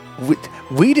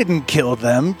 We didn't kill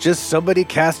them. Just somebody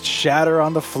cast shatter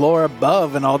on the floor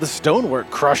above and all the stonework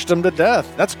crushed them to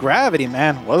death. That's gravity,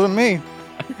 man. Wasn't me.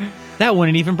 That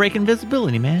wouldn't even break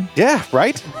invisibility, man. Yeah,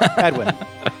 right? Edwin.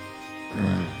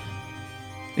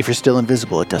 If you're still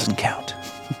invisible, it doesn't count.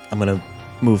 I'm gonna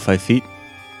move 5 feet,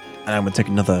 and I'm gonna take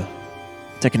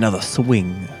another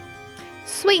swing.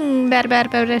 Swing,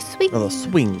 bada, swing. Another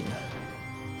swing.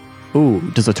 Ooh,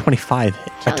 does a 25 hit?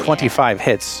 Hell A yeah. 25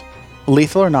 hits.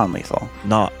 Lethal or non-lethal?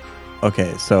 Not.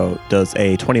 Okay, so does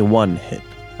a 21 hit?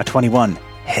 A 21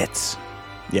 hits.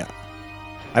 Yeah.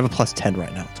 I have a plus 10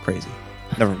 right now. It's crazy.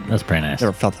 Never That's pretty nice.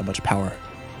 never felt that much power.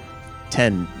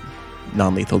 10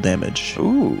 non-lethal damage.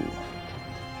 Ooh.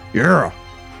 Yeah.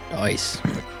 Nice.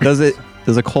 Does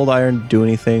a cold iron do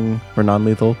anything for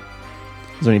non-lethal?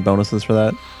 Is there any bonuses for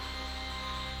that?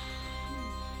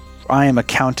 I am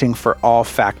accounting for all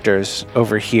factors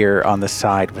over here on the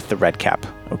side with the red cap.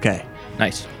 Okay.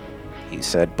 Nice. He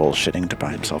said bullshitting to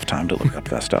buy himself time to look up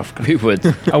that stuff. We would.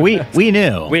 Oh, we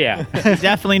knew. Yeah. We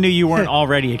definitely knew you weren't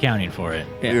already accounting for it.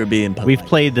 We were being polite. We've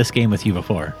played this game with you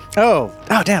before. Oh,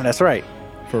 damn, that's right.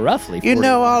 For roughly 40 You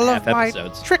know all and a of half my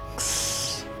episodes.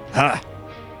 tricks. Ha!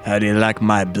 How do you like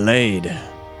my blade?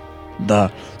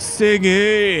 The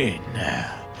singing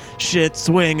shit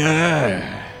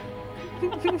swinger.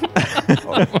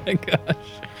 Oh my gosh.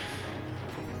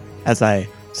 As I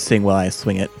sing while I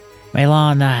swing it.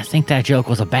 Melon, I think that joke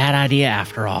was a bad idea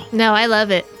after all. No, I love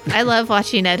it. I love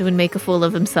watching Edwin make a fool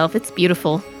of himself. It's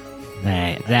beautiful.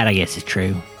 That I guess is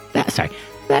true. That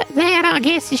I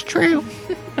guess is true.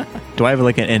 Do I have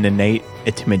like an innate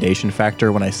intimidation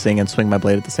factor when I sing and swing my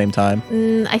blade at the same time?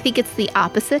 I think it's the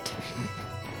opposite.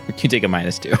 You take a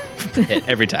 -2 hit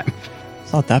every time.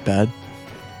 It's not that bad.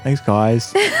 Thanks,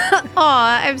 guys.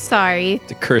 Aw, I'm sorry.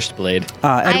 It's a cursed blade.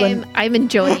 Edwin, I'm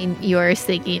enjoying your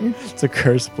singing. It's a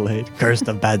cursed blade. Cursed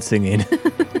of bad singing.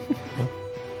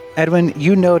 Edwin,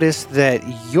 you notice that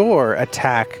your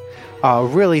attack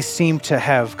really seemed to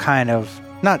have kind of,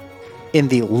 not in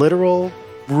the literal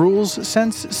rules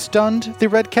sense, stunned the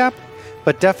red cap,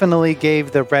 but definitely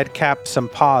gave the red cap some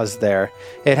pause there.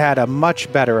 It had a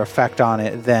much better effect on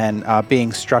it than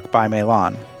being struck by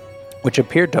Melon, which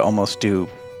appeared to almost do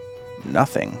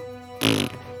nothing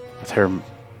with her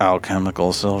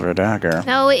alchemical silver dagger,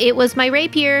 No, it was my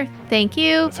rapier. Thank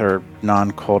you. with her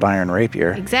non-cold iron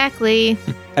rapier. Exactly.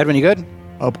 Edwin, you good?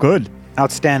 Oh, good.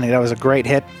 Outstanding. That was a great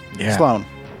hit. Yeah. Sloan,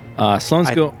 Sloan's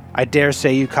go. I dare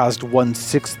say you caused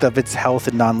 1/6 of its health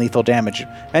and non-lethal damage.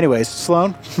 Anyways,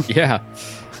 Sloan. Yeah.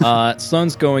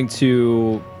 Sloan's going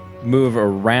to move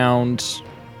around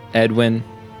Edwin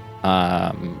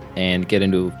and get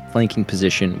into flanking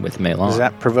position with Melon. Does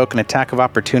that provoke an attack of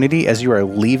opportunity as you are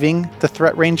leaving the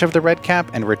threat range of the red cap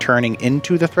and returning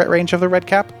into the threat range of the red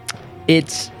cap?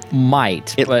 It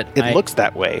might, but It I looks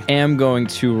that way. am going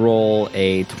to roll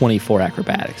a 24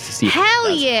 acrobatics to see if Hell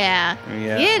yeah.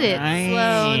 Yeah. Get it,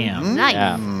 Damn. Sloan. Nice.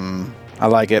 Yeah. I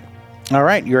like it. All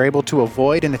right, you're able to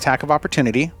avoid an attack of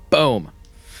opportunity. boom.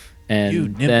 You And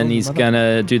nimble then he's mother-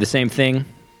 gonna do the same thing,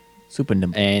 Super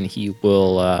nimble. and he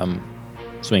will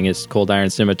swing his cold iron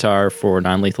scimitar for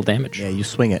non-lethal damage. Yeah, you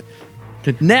swing it.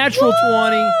 Natural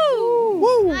 20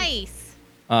 Woo. Nice.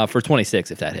 for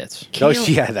 26 if that hits. Oh,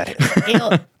 yeah, that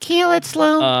is. Kill it,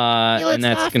 Sloan. Kill it And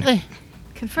that's gonna softly.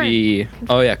 Confirm. be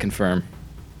confirm.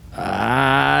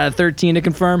 13 to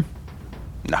confirm.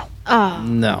 No. Oh.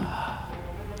 No.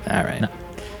 All right.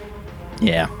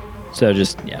 Yeah. So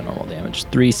just normal damage.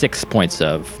 6 points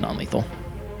of non-lethal.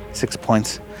 6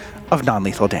 points of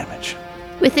non-lethal damage.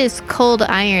 With his cold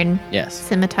iron Yes.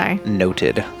 scimitar.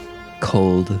 Noted.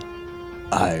 Cold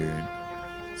iron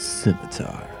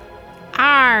scimitar.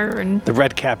 Iron. The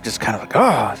red cap just kind of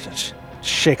like,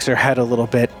 shakes her head a little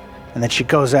bit, and then she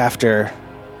goes after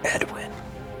Edwin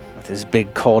with his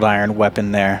big cold iron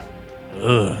weapon there.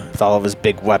 With all of his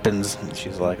big weapons. And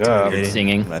she's like, I'm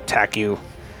Singing. gonna attack you.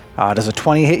 Does a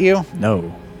 20 hit you? No.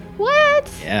 What?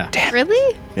 Yeah.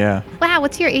 Really? Yeah. Wow,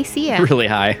 what's your AC at? Really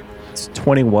high. It's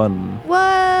 21.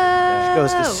 Whoa.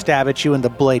 Goes to stab at you, and the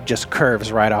blade just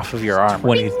curves right off of your arm.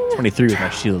 23 with my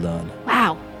shield on.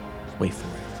 Wow. Wait for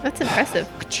it. That's impressive.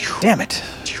 Damn it.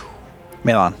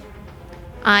 Melon.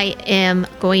 I am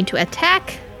going to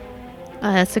attack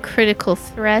That's a critical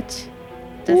threat.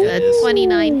 Does a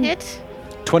 29 hit?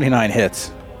 29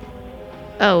 hits.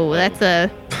 Oh, that's a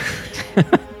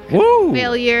Woo!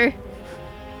 failure.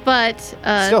 But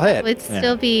Still hit. would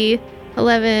still be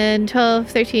 11, 12,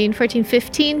 13, 14,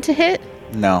 15 to hit.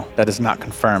 No, that is not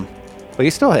confirmed. But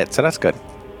you still hit, so that's good.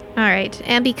 All right.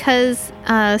 And because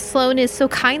Sloan is so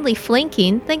kindly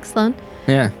flanking, thanks, Sloan,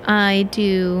 Yeah. I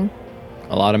do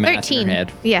A lot of math in 13. her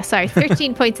head. Yeah, sorry.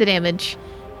 13 points of damage.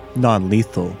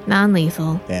 Non-lethal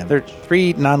Non-lethal. damage. There are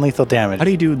 3 non-lethal damage. How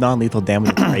do you do non-lethal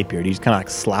damage with a rapier? Do you just kind of like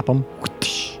slap them?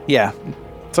 Yeah.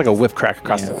 It's like a whip crack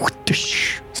across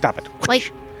the... Stop it.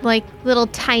 Like little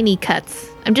tiny cuts.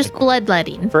 I'm just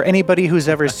bloodletting. For anybody who's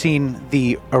ever seen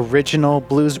the original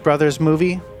Blues Brothers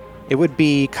movie, it would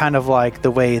be kind of like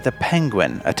the way the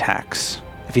penguin attacks.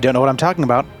 If you don't know what I'm talking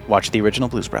about, watch the original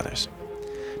Blues Brothers.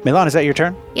 Milan, is that your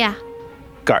turn? Yeah.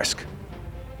 Garsk.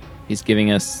 He's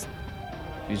giving us.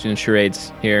 He's doing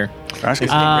charades here. Garsk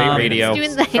is, Radio. He's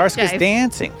doing the Garsk is dive.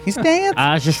 dancing. He's dancing.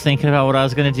 I was just thinking about what I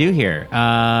was going to do here.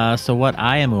 So what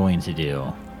I am going to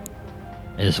do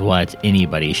is what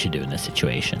anybody should do in this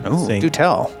situation. Ooh, Sing. do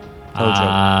tell.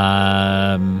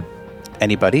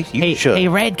 Anybody? You should. Hey,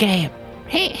 Red Cap.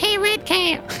 Hey, Red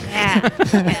Cap. Yeah.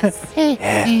 Yes.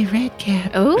 Hey, Red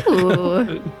Cap.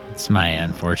 Ooh. It's my,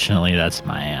 unfortunately, that's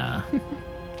my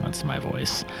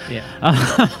voice. Yeah.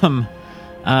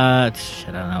 Shit,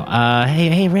 I don't know.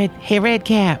 Hey, Red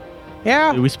Cap.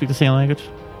 Yeah. Do we speak the same language?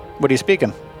 What are you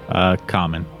speaking?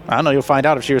 Common. I don't know. You'll find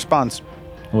out if she responds.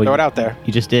 Well, Throw it out there.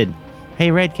 You just did. Hey,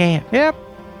 Red Cap. Yep.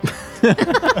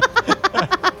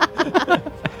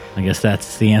 I guess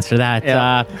that's the answer to that.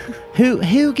 Yeah.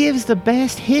 Who gives the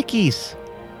best hickeys?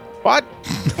 What?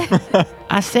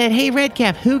 I said, hey, Red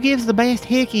Cap, who gives the best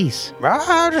hickeys?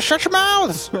 Ah, just shut your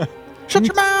mouths. Shut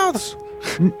your mouths.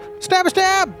 Stab a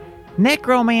stab.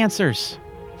 Necromancers.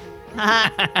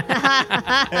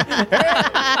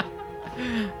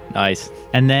 Nice.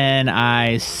 And then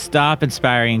I stop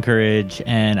inspiring courage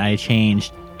and I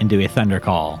changed into a thunder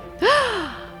call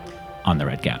on the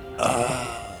Red Cap.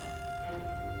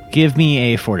 Give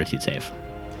me a fortitude save.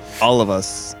 All of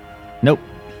us. Nope,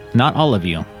 not all of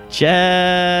you.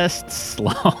 Just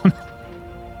Sloan.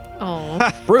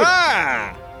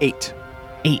 Oh. 8.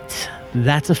 8.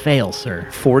 That's a fail, sir.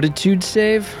 Fortitude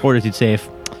save. Fortitude save.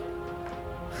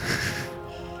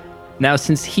 Now,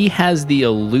 since he has the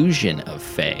illusion of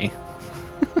Fae,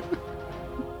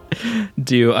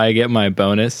 do I get my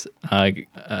bonus?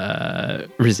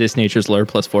 Resist nature's lure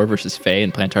 +4 versus Fae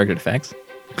and plant target effects.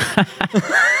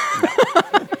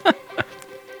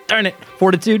 Darn it.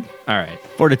 Fortitude. All right.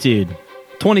 Fortitude.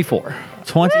 24.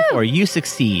 24. You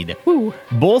succeed.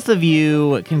 Both of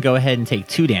you can go ahead and take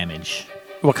 2 damage.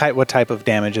 What type of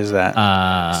damage is that?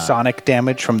 Sonic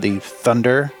damage from the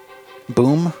thunder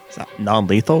boom? Is that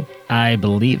non-lethal? I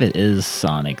believe it is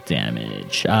sonic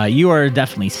damage. You are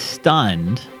definitely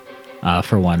stunned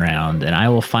for 1 round, and I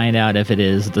will find out if it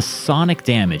is the sonic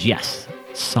damage. Yes,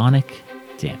 sonic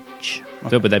damage.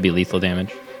 So would that be lethal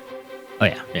damage? Oh,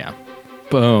 yeah. Yeah.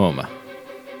 Boom.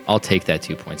 I'll take that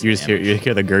 2 points. You of just hear, damage. you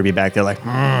hear the Gerby back there like,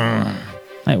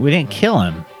 Like, we didn't kill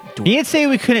him. He didn't say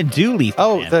we couldn't do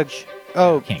lethal damage.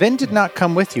 Can't. Vin did not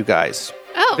come with you guys.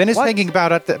 Oh, Vin is thinking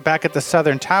about back at the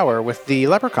southern tower with the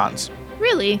leprechauns.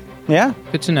 really? Yeah.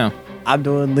 Good to know. I'm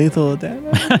doing lethal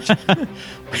damage.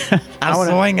 I'm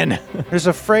swinging. There's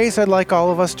a phrase I'd like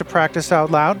all of us to practice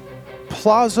out loud.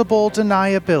 Plausible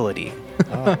deniability.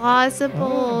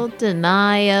 Plausible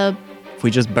deniability. If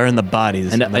we just burn the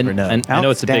bodies, And you'll never know. I know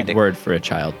it's a big Outstanding. word for a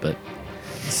child, but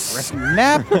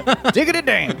Snap. Diggity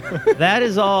dang. That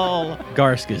is all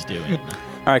Garsk is doing.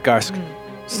 All right, Garsk.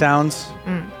 Sounds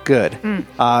good.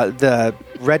 The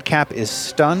red cap is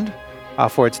stunned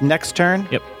for its next turn.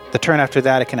 Yep. The turn after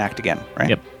that, it can act again, right?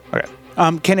 Yep.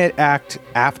 Okay. Can it act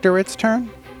after its turn?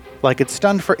 Like it's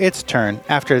stunned for its turn.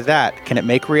 After that, can it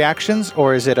make reactions,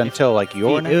 or is it until like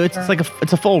your next It's turn? like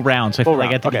it's a full round, so I Full feel like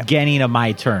round, at the okay. beginning of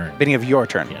my turn. beginning of your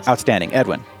turn. Yes. Outstanding,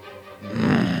 Edwin.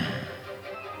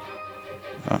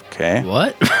 Okay.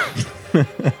 what?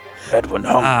 Edwin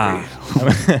hungry.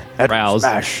 Edwin Growls.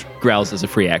 smash. Growls is a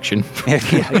free action. Yeah,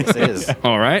 yes, it is.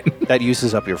 All right. That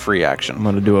uses up your free I'm action.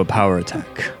 going to do a power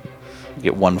attack You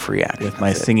get 1 free action. with my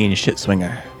That's it. singing shit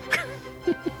swinger.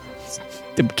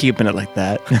 I'm keeping it like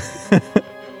that.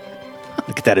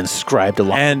 Look at that inscribed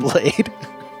along And- the blade.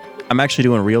 I'm actually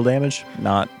doing real damage,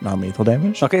 not non-lethal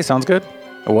damage. Okay, sounds good.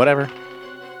 Or whatever.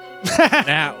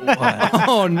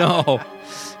 Oh no.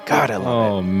 God, I love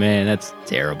Oh man, that's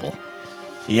terrible.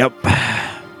 Yep.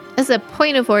 As a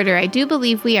point of order, I do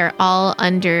believe we are all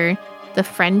under the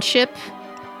friendship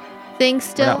thing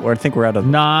still? I think we're out of.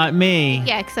 Not me.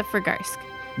 Yeah, except for Garsk.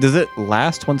 Does it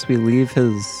last once we leave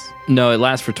his? No, it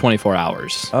lasts for 24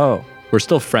 hours. Oh, We're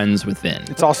still friends within.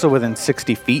 It's also within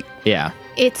 60 feet. Yeah.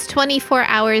 It's 24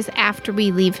 hours after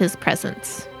we leave his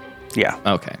presence. Yeah.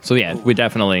 Okay. So yeah, we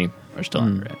definitely are still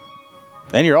under it.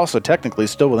 And you're also technically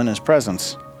still within his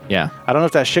presence. Yeah. I don't know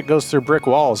if that shit goes through brick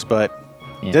walls, but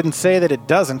Yeah. didn't say that it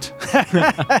doesn't.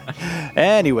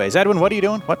 Anyways, Edwin, what are you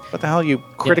doing? What the hell? Are you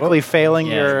critically failing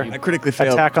Yeah, your you- I critically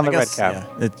failed. attack on the I guess, red cap?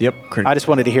 Yeah. Yep. I just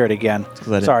wanted to hear it again. 'cause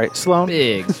I didn't- Sorry, Sloan.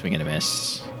 Big swing and a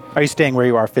miss. Are you staying where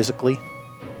you are physically?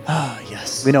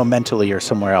 Yes. We know mentally you're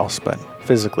somewhere else, but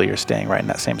physically you're staying right in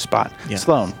that same spot. Yeah.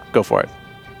 Sloan, go for it.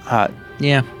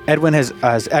 Yeah. Edwin has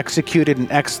executed an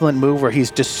excellent move where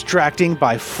he's distracting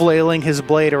by flailing his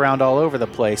blade around all over the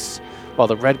place, while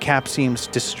the red cap seems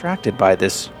distracted by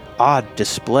this odd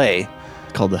display.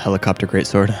 Called the helicopter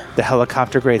greatsword. The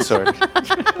helicopter greatsword.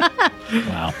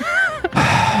 Wow.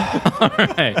 All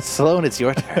right. Sloan, it's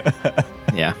your turn.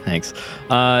 Yeah, thanks.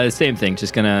 Same thing.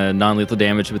 Just gonna non-lethal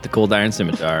damage with the cold iron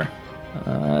scimitar.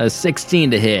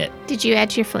 16 to hit. Did you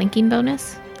add your flanking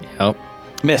bonus? Yep.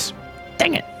 Miss.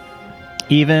 Dang it.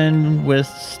 Even with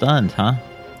stunned, huh?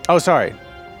 Oh, sorry.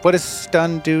 What does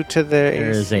stun do to the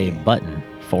There's AC? a button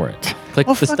for it. Click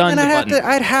Oh, the fuck, stun then button.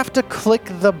 I'd have to click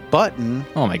the button.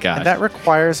 Oh my gosh. And that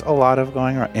requires a lot of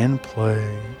going around. In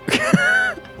play.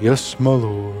 Yes, my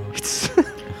lord. It's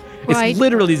Right.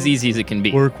 literally as easy as it can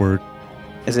be. Work.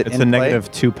 Is it It's in a play?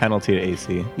 -2 penalty to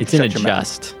AC. It's an Shut your mouth.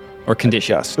 adjust or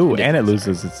condition. Adjust. Ooh, and it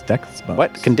loses its dex bonus.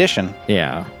 What? Condition?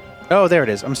 Yeah. Oh, there it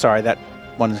is. I'm sorry. That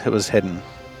one was hidden.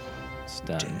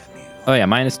 Stun. Oh yeah,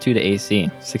 -2 to AC.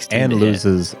 16 And to hit.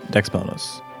 loses dex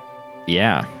bonus.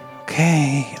 Yeah.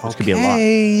 Okay. This could be a lot.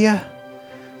 Okay.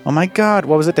 Oh my god.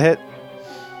 What was it to hit?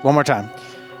 One more time.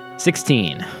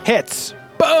 16. Hits.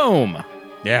 Boom.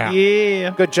 Yeah.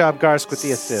 Yeah. Good job, Garsk, with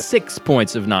the assist. 6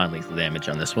 points of non-lethal damage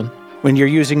on this one. When you're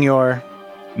using your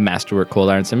Masterwork cold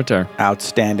iron scimitar.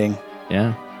 outstanding.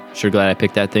 Yeah. Sure glad I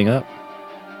picked that thing up.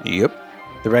 Yep.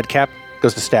 The red cap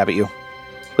goes to stab at you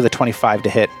with a 25 to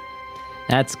hit.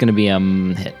 That's gonna be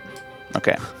hit.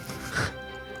 Okay.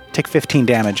 Take 15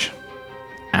 damage.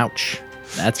 Ouch.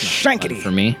 That's not Shankity. fun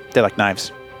for me. They're like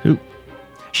knives. Who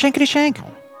Shankity shank.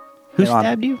 who Hang on.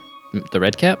 stabbed you? The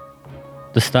red cap?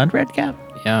 The stunned red cap?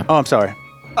 Yeah. Oh, I'm sorry.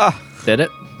 Did it?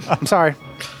 I'm sorry.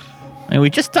 I mean, we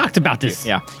just talked about this.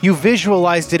 Yeah. You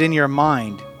visualized it in your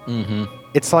mind. Mm-hmm.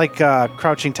 It's like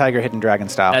Crouching Tiger, Hidden Dragon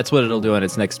style. That's what it'll do on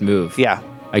its next move. yeah.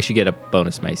 I should get a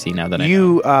bonus Macy now that I know.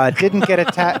 You didn't get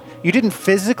attacked. You didn't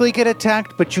physically get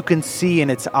attacked, but you can see in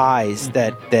its eyes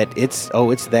that it's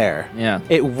there. Yeah.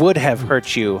 It would have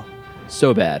hurt you.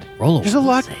 So bad. Roll a There's a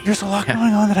lot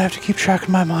going on that I have to keep track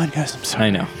in my mind, guys. I'm sorry. I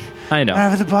know. I know. I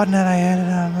have the button and I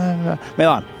hit it.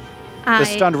 Melon, the I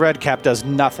stunned red cap does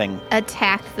nothing.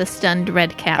 attack the stunned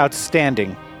red cap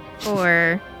Outstanding.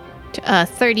 for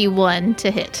 31 to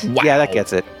hit. Yeah, that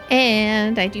gets it.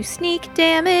 And I do sneak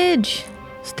damage.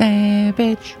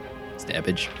 Stabbage.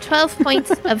 Stabbage. 12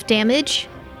 points of damage.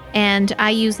 And I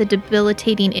use a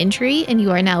debilitating injury, and you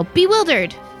are now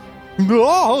bewildered.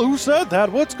 Oh, who said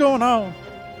that? What's going on?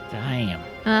 Damn.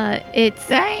 It's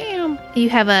damn. You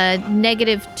have a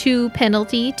 -2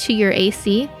 penalty to your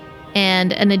AC,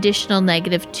 and an additional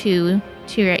 -2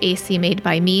 to your AC made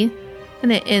by me,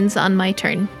 and it ends on my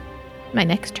turn, my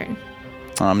next turn.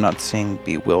 I'm not seeing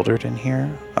bewildered in here.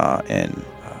 In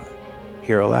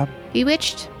Hero Lab.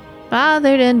 Bewitched,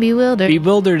 bothered, and bewildered.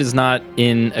 Bewildered is not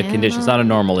in a Yeah. condition. It's not a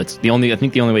normal. It's the only. I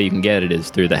think the only way you can get it is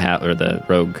through the or the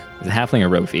rogue. Is it halfling or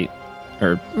rogue feat?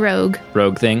 Or Rogue.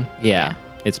 rogue thing? Yeah.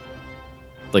 It's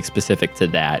like specific to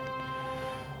that.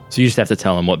 So you just have to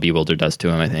tell him what bewilder does to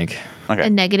him, I think. Okay. A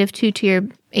 -2 to your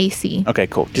AC. Okay,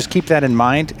 cool. Just keep that in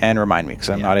mind and remind me because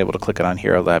I'm not able to click it on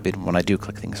Hero Lab even when I do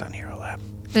click things on Hero Lab.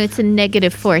 It's a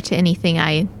 -4 to anything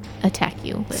I attack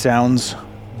you with. Sounds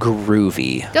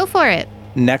groovy. Go for it.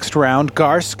 Next round,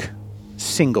 Garsk,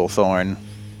 Singlethorn.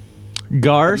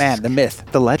 Garst. Man, the myth,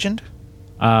 the legend.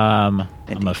 I'm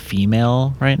a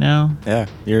female right now. Yeah.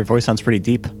 Your voice sounds pretty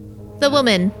deep. The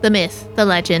woman, the myth, the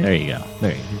legend. There you go.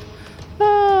 There you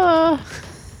go.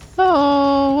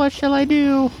 Oh, what shall I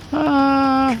do?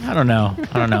 I don't know.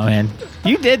 I don't know, man.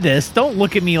 You did this. Don't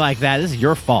look at me like that. This is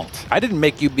your fault. I didn't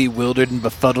make you bewildered and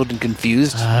befuddled and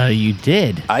confused. You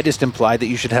did. I just implied that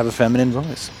you should have a feminine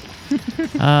voice.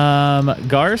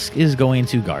 Garsk is going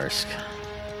to Garsk.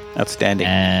 Outstanding.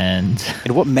 And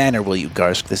In what manner will you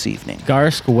Garsk this evening?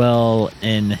 Garsk will,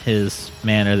 in his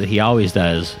manner that he always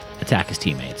does, attack his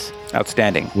teammates.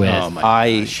 Outstanding. With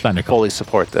I Thundercall. fully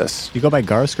support this. You go by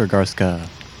Garsk or Garska?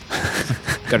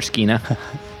 Garskina.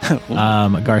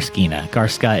 Garskina.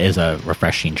 Garska is a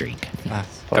refreshing drink.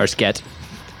 Garsket.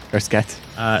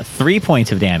 Garsket. 3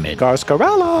 points of damage.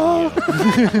 Garscarella.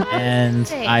 And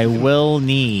Hey. I will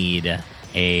need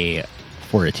a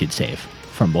fortitude save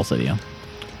from both of you.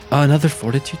 Another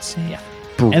fortitude save? Yeah.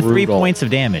 And 3 Brutal. points of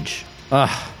damage,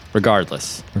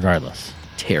 Regardless. regardless.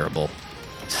 Terrible.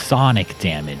 Sonic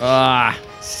damage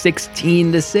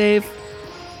 16 to save.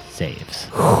 saves.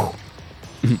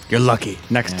 You're lucky.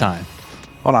 Next time.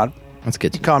 Hold on. That's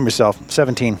good. To know. Calm yourself.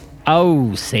 17.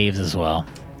 Oh, saves as well.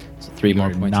 So 3 more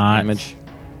You're points not- of damage.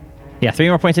 Yeah, 3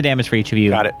 more points of damage for each of you.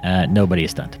 Got it. Nobody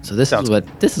is stunned. So this Sounds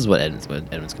is what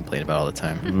Edmonds complain about all the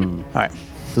time. All right.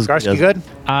 This is Garsk, you good?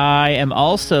 I am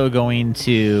also going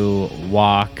to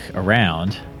walk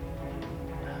around.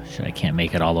 Shit, I can't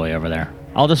make it all the way over there.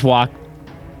 I'll just walk.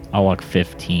 I'll walk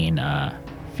 15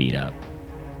 feet up,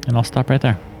 and I'll stop right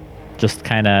there. Just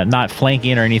kind of not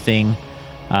flanking or anything.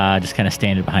 Just kind of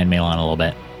standing behind Malon a little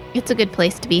bit. It's a good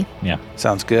place to be. Yeah.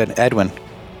 Sounds good. Edwin.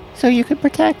 So you could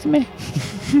protect me.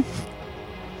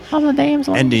 I'm the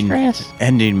damsel in distress.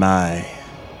 Ending my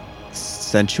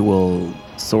sensual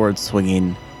sword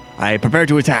swinging. I prepare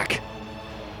to attack.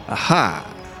 Aha!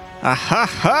 Aha!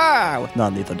 Ha! With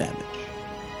non-lethal damage.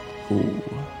 Ooh.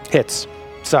 Hits.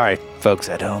 Sorry, folks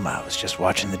at home. I was just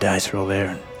watching the dice roll there.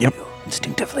 And Yep.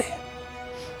 Instinctively.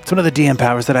 It's one of the DM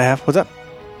powers that I have. What's up?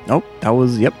 Nope. That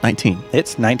was 19.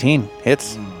 Hits. 19.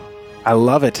 Hits. I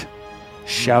love it.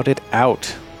 Shout it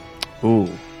out. Ooh.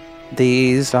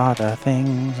 These are the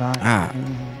things I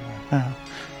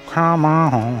Come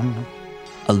on.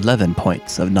 11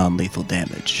 points of non-lethal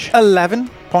damage. 11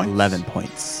 points 11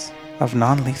 points. of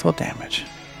non-lethal damage.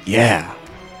 Yeah.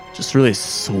 Just really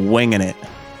swinging it.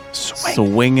 Swing.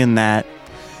 Swinging that.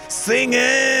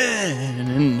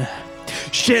 Singing.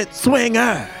 Shit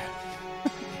swinger.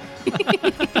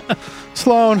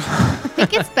 Sloan. It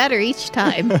gets better each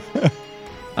time.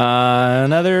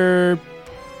 Another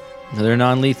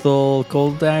non-lethal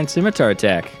cold iron scimitar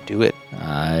attack. Do it.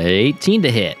 18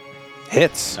 to hit.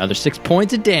 Hits. Another 6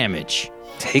 points of damage.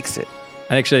 Takes it.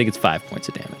 Actually, I think it's 5 points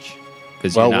of damage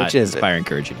because Well, you're not which is it? inspiring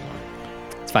courage anymore.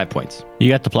 It's 5 points. You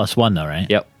got the +1 though, right?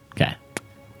 Yep. Okay.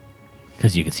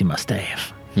 Because you can see my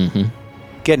staff. Mm-hmm.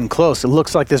 Getting close. It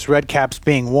looks like this red cap's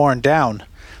being worn down.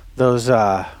 Those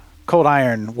cold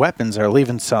iron weapons are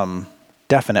leaving some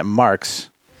definite marks.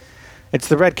 It's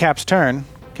the red cap's turn.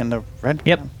 Can the red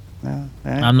Yep. Am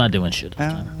I'm not doing shit.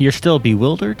 You're still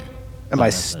bewildered. I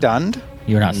stunned?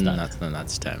 You're not stunned. Not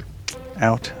this time.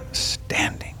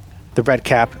 Outstanding. The red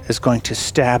cap is going to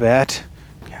stab at.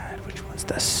 God, which one's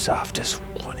the softest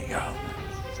one of you?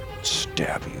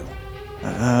 Stab you.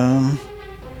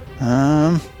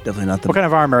 Definitely not the What kind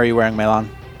of armor are you wearing, Melon?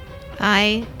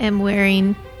 I am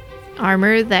wearing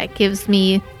armor that gives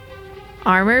me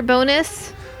armor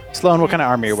bonus. Sloan, what kind of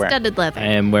armor are you wearing? Studded leather. I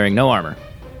am wearing no armor.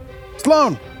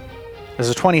 Sloan! Does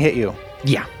a 20 hit you?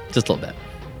 Yeah, just a little bit.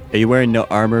 Are you wearing no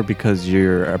armor because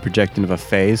you're a projection of a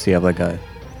phase? So you have like a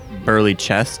burly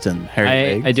chest and hairy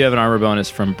legs? I do have an armor bonus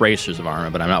from bracers of armor,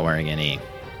 but I'm not wearing any.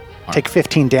 Take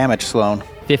 15 damage, Sloan.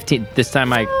 15. This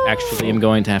time I actually am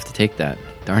going to have to take that.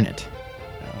 Darn it.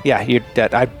 Yeah, you're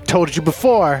dead. I told you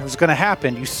before it was going to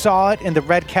happen. You saw it in the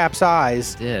red cap's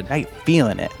eyes. Did. Now you're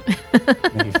feeling it.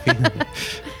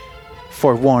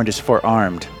 Forewarned is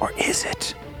forearmed. Or is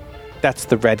it? That's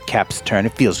the red cap's turn.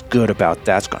 It feels good about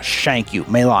that. It's going to shank you.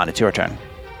 Melon, it's your turn.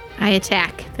 I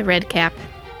attack the red cap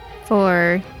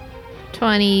for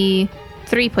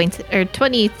 23 points, or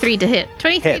 23 to hit.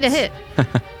 23 to Hits. hit.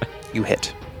 You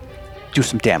hit. Do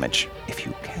some damage if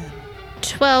you can.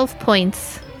 12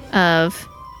 points of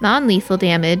non-lethal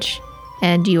damage,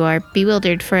 and you are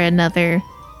bewildered for another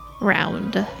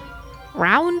round.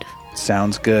 Round?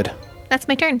 Sounds good. That's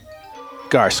my turn.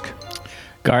 Garsk.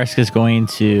 Garsk is going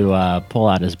to pull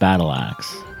out his battle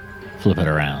axe, flip it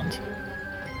around,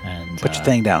 and Put your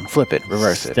thing down. Flip it.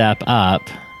 Reverse it. step up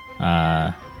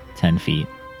 10 feet,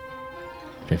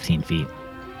 15 feet,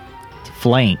 to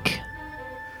flank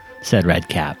said red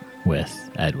cap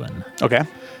with Edwin. Okay.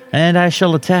 And I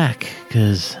shall attack,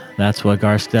 because that's what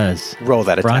Garsk does. Roll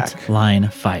that attack. Front line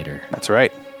fighter. That's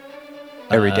right.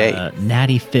 Every day.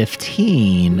 Natty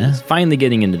 15. Finally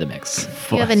getting into the mix.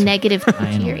 You have a negative 2 to your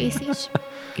Finally. AC.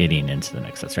 Getting into the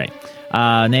mix, that's right.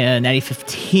 Natty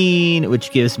 15,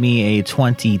 which gives me a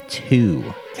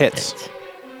 22. Hits. hit.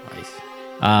 Nice.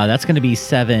 That's going to be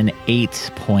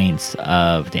 8 points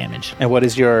of damage. And what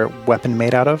is your weapon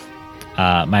made out of?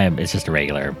 It's just a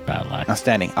regular battle axe.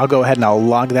 Outstanding. I'll go ahead and I'll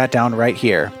log that down right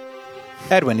here.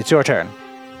 Edwin, it's your turn.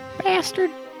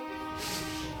 Bastard.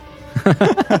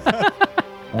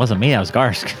 It wasn't me, that was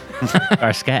Garsk.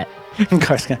 Garsket.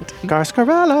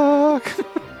 Garskaralok.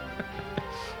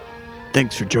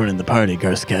 Thanks for joining the party,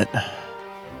 Garsket.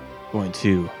 Going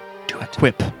to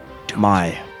equip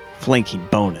my flanking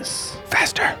bonus.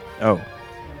 Faster. Oh,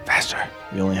 Faster.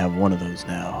 we only have one of those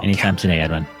now. Anytime today,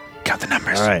 Edwin. Count the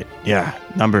numbers. All right. Yeah,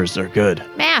 numbers are good.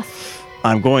 Math.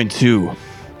 I'm going to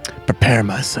prepare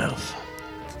myself.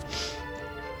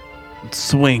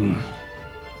 Swing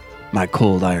my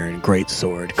cold iron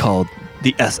greatsword called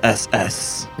the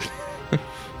SSS.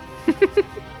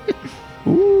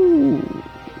 Ooh.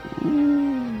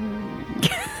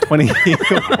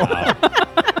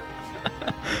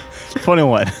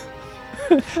 21.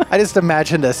 I just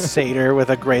imagined a satyr with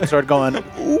a greatsword going,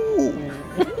 ooh,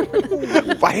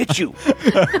 I hit you.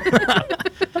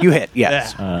 You hit,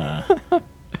 yes. How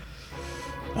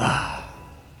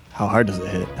hard does it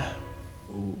hit?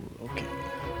 Ooh, okay.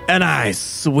 And I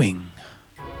swing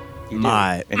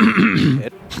my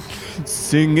Hit.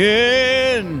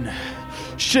 singing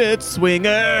shit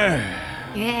swinger.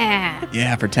 Yeah.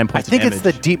 Yeah, for 10 I points think of it's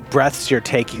damage. the deep breaths you're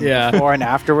taking Yeah. before and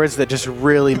afterwards that just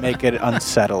really make it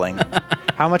unsettling.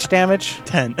 How much damage?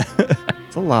 10.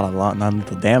 It's a lot of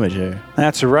non-lethal damage here.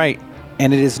 That's right.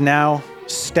 And it is now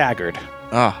staggered.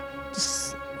 Ah,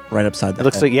 just right upside the It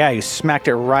looks head. like, yeah, you smacked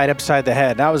it right upside the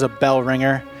head. That was a bell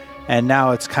ringer, and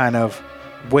now it's kind of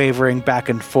wavering back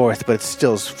and forth, but it's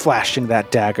still flashing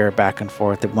that dagger back and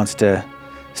forth. It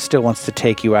still wants to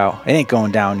take you out. It ain't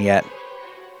going down yet.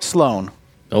 Sloan.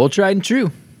 Old tried and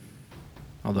true.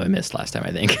 Although I missed last time,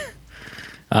 I think.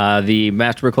 The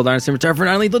Masterwork Cold Iron Scimitar for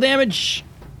non-lethal damage.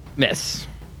 Miss.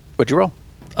 What'd you roll?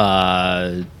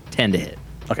 10 to hit.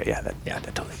 Okay, yeah, that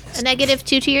totally A missed.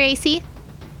 -2 to your AC.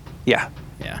 Yeah.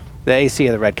 Yeah. The AC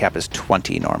of the red cap is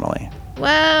 20 normally.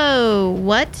 Whoa.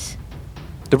 What?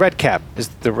 The red cap.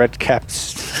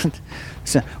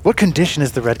 So what condition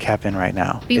is the red cap in right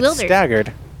now? It's Bewildered.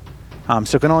 staggered.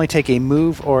 So it can only take a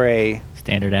move or a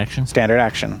Standard action. standard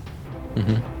action.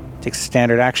 Takes a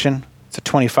standard action. It's a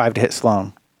 25 to hit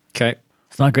Sloan Okay.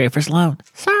 It's not great for Sloan.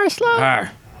 Sorry, Sloan.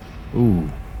 Ooh,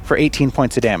 for 18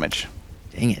 points of damage.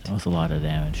 Dang it. that was a lot of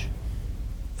damage.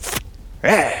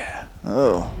 Yeah.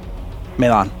 Oh.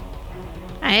 Melon.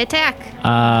 I attack.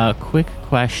 Quick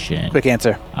question. Quick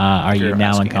answer. Are you You're now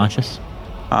asking unconscious?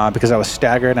 Because I was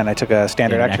staggered and I took a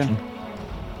standard action.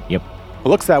 Yep. It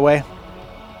looks that way.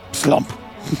 Slump.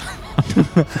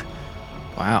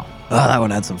 Wow. Oh, that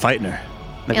one had some fight in her.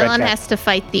 The red Elon cap. has to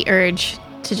fight the urge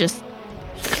to just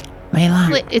Melon,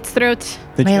 slit its throat.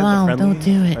 Did you have the Melon, friendly- don't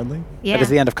do it. friendly? Yeah. That is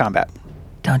the end of combat.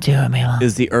 don't do it, Melon.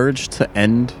 Is the urge to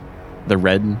end the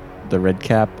red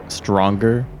cap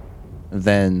stronger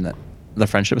than the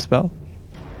friendship spell?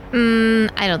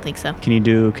 I don't think so. Can you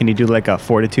do like a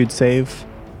fortitude save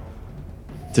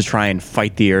to try and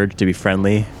fight the urge to be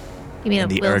friendly You mean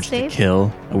and a the will urge save? to kill?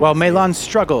 While Melon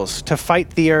struggles to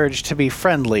fight the urge to be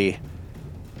friendly,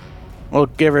 we'll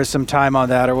give her some time on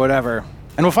that or whatever.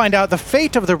 And we'll find out the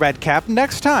fate of the red cap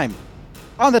next time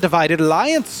on the Divided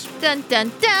Alliance. Dun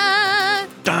dun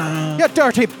dun. You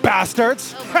dirty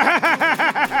bastards!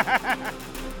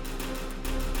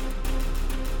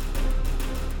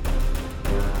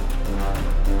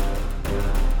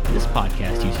 This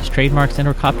podcast uses trademarks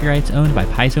and/or copyrights owned by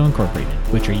Paizo Incorporated,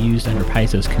 which are used under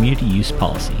Paizo's community use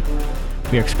policy.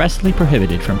 We are expressly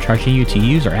prohibited from charging you to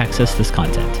use or access this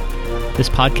content. This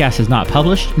podcast is not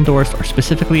published, endorsed, or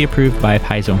specifically approved by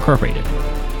Paizo Incorporated.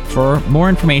 For more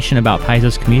information about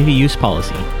Paizo's community use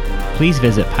policy, please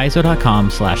visit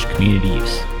paizo.com/community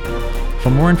use. For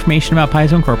more information about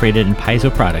Paizo Incorporated and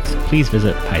Paizo products, please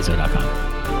visit paizo.com.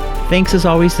 Thanks as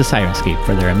always to Sirenscape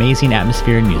for their amazing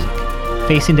atmosphere and music.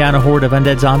 Facing down a horde of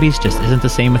undead zombies just isn't the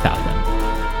same without them.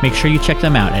 Make sure you check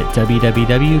them out at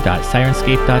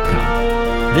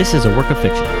www.sirenscape.com. This is a work of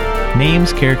fiction.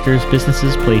 Names, characters,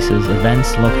 businesses, places,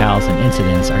 events, locales, and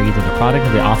incidents are either the product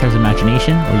of the author's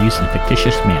imagination or used in a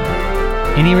fictitious manner.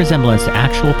 Any resemblance to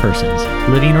actual persons,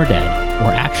 living or dead,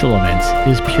 or actual events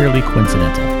is purely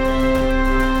coincidental.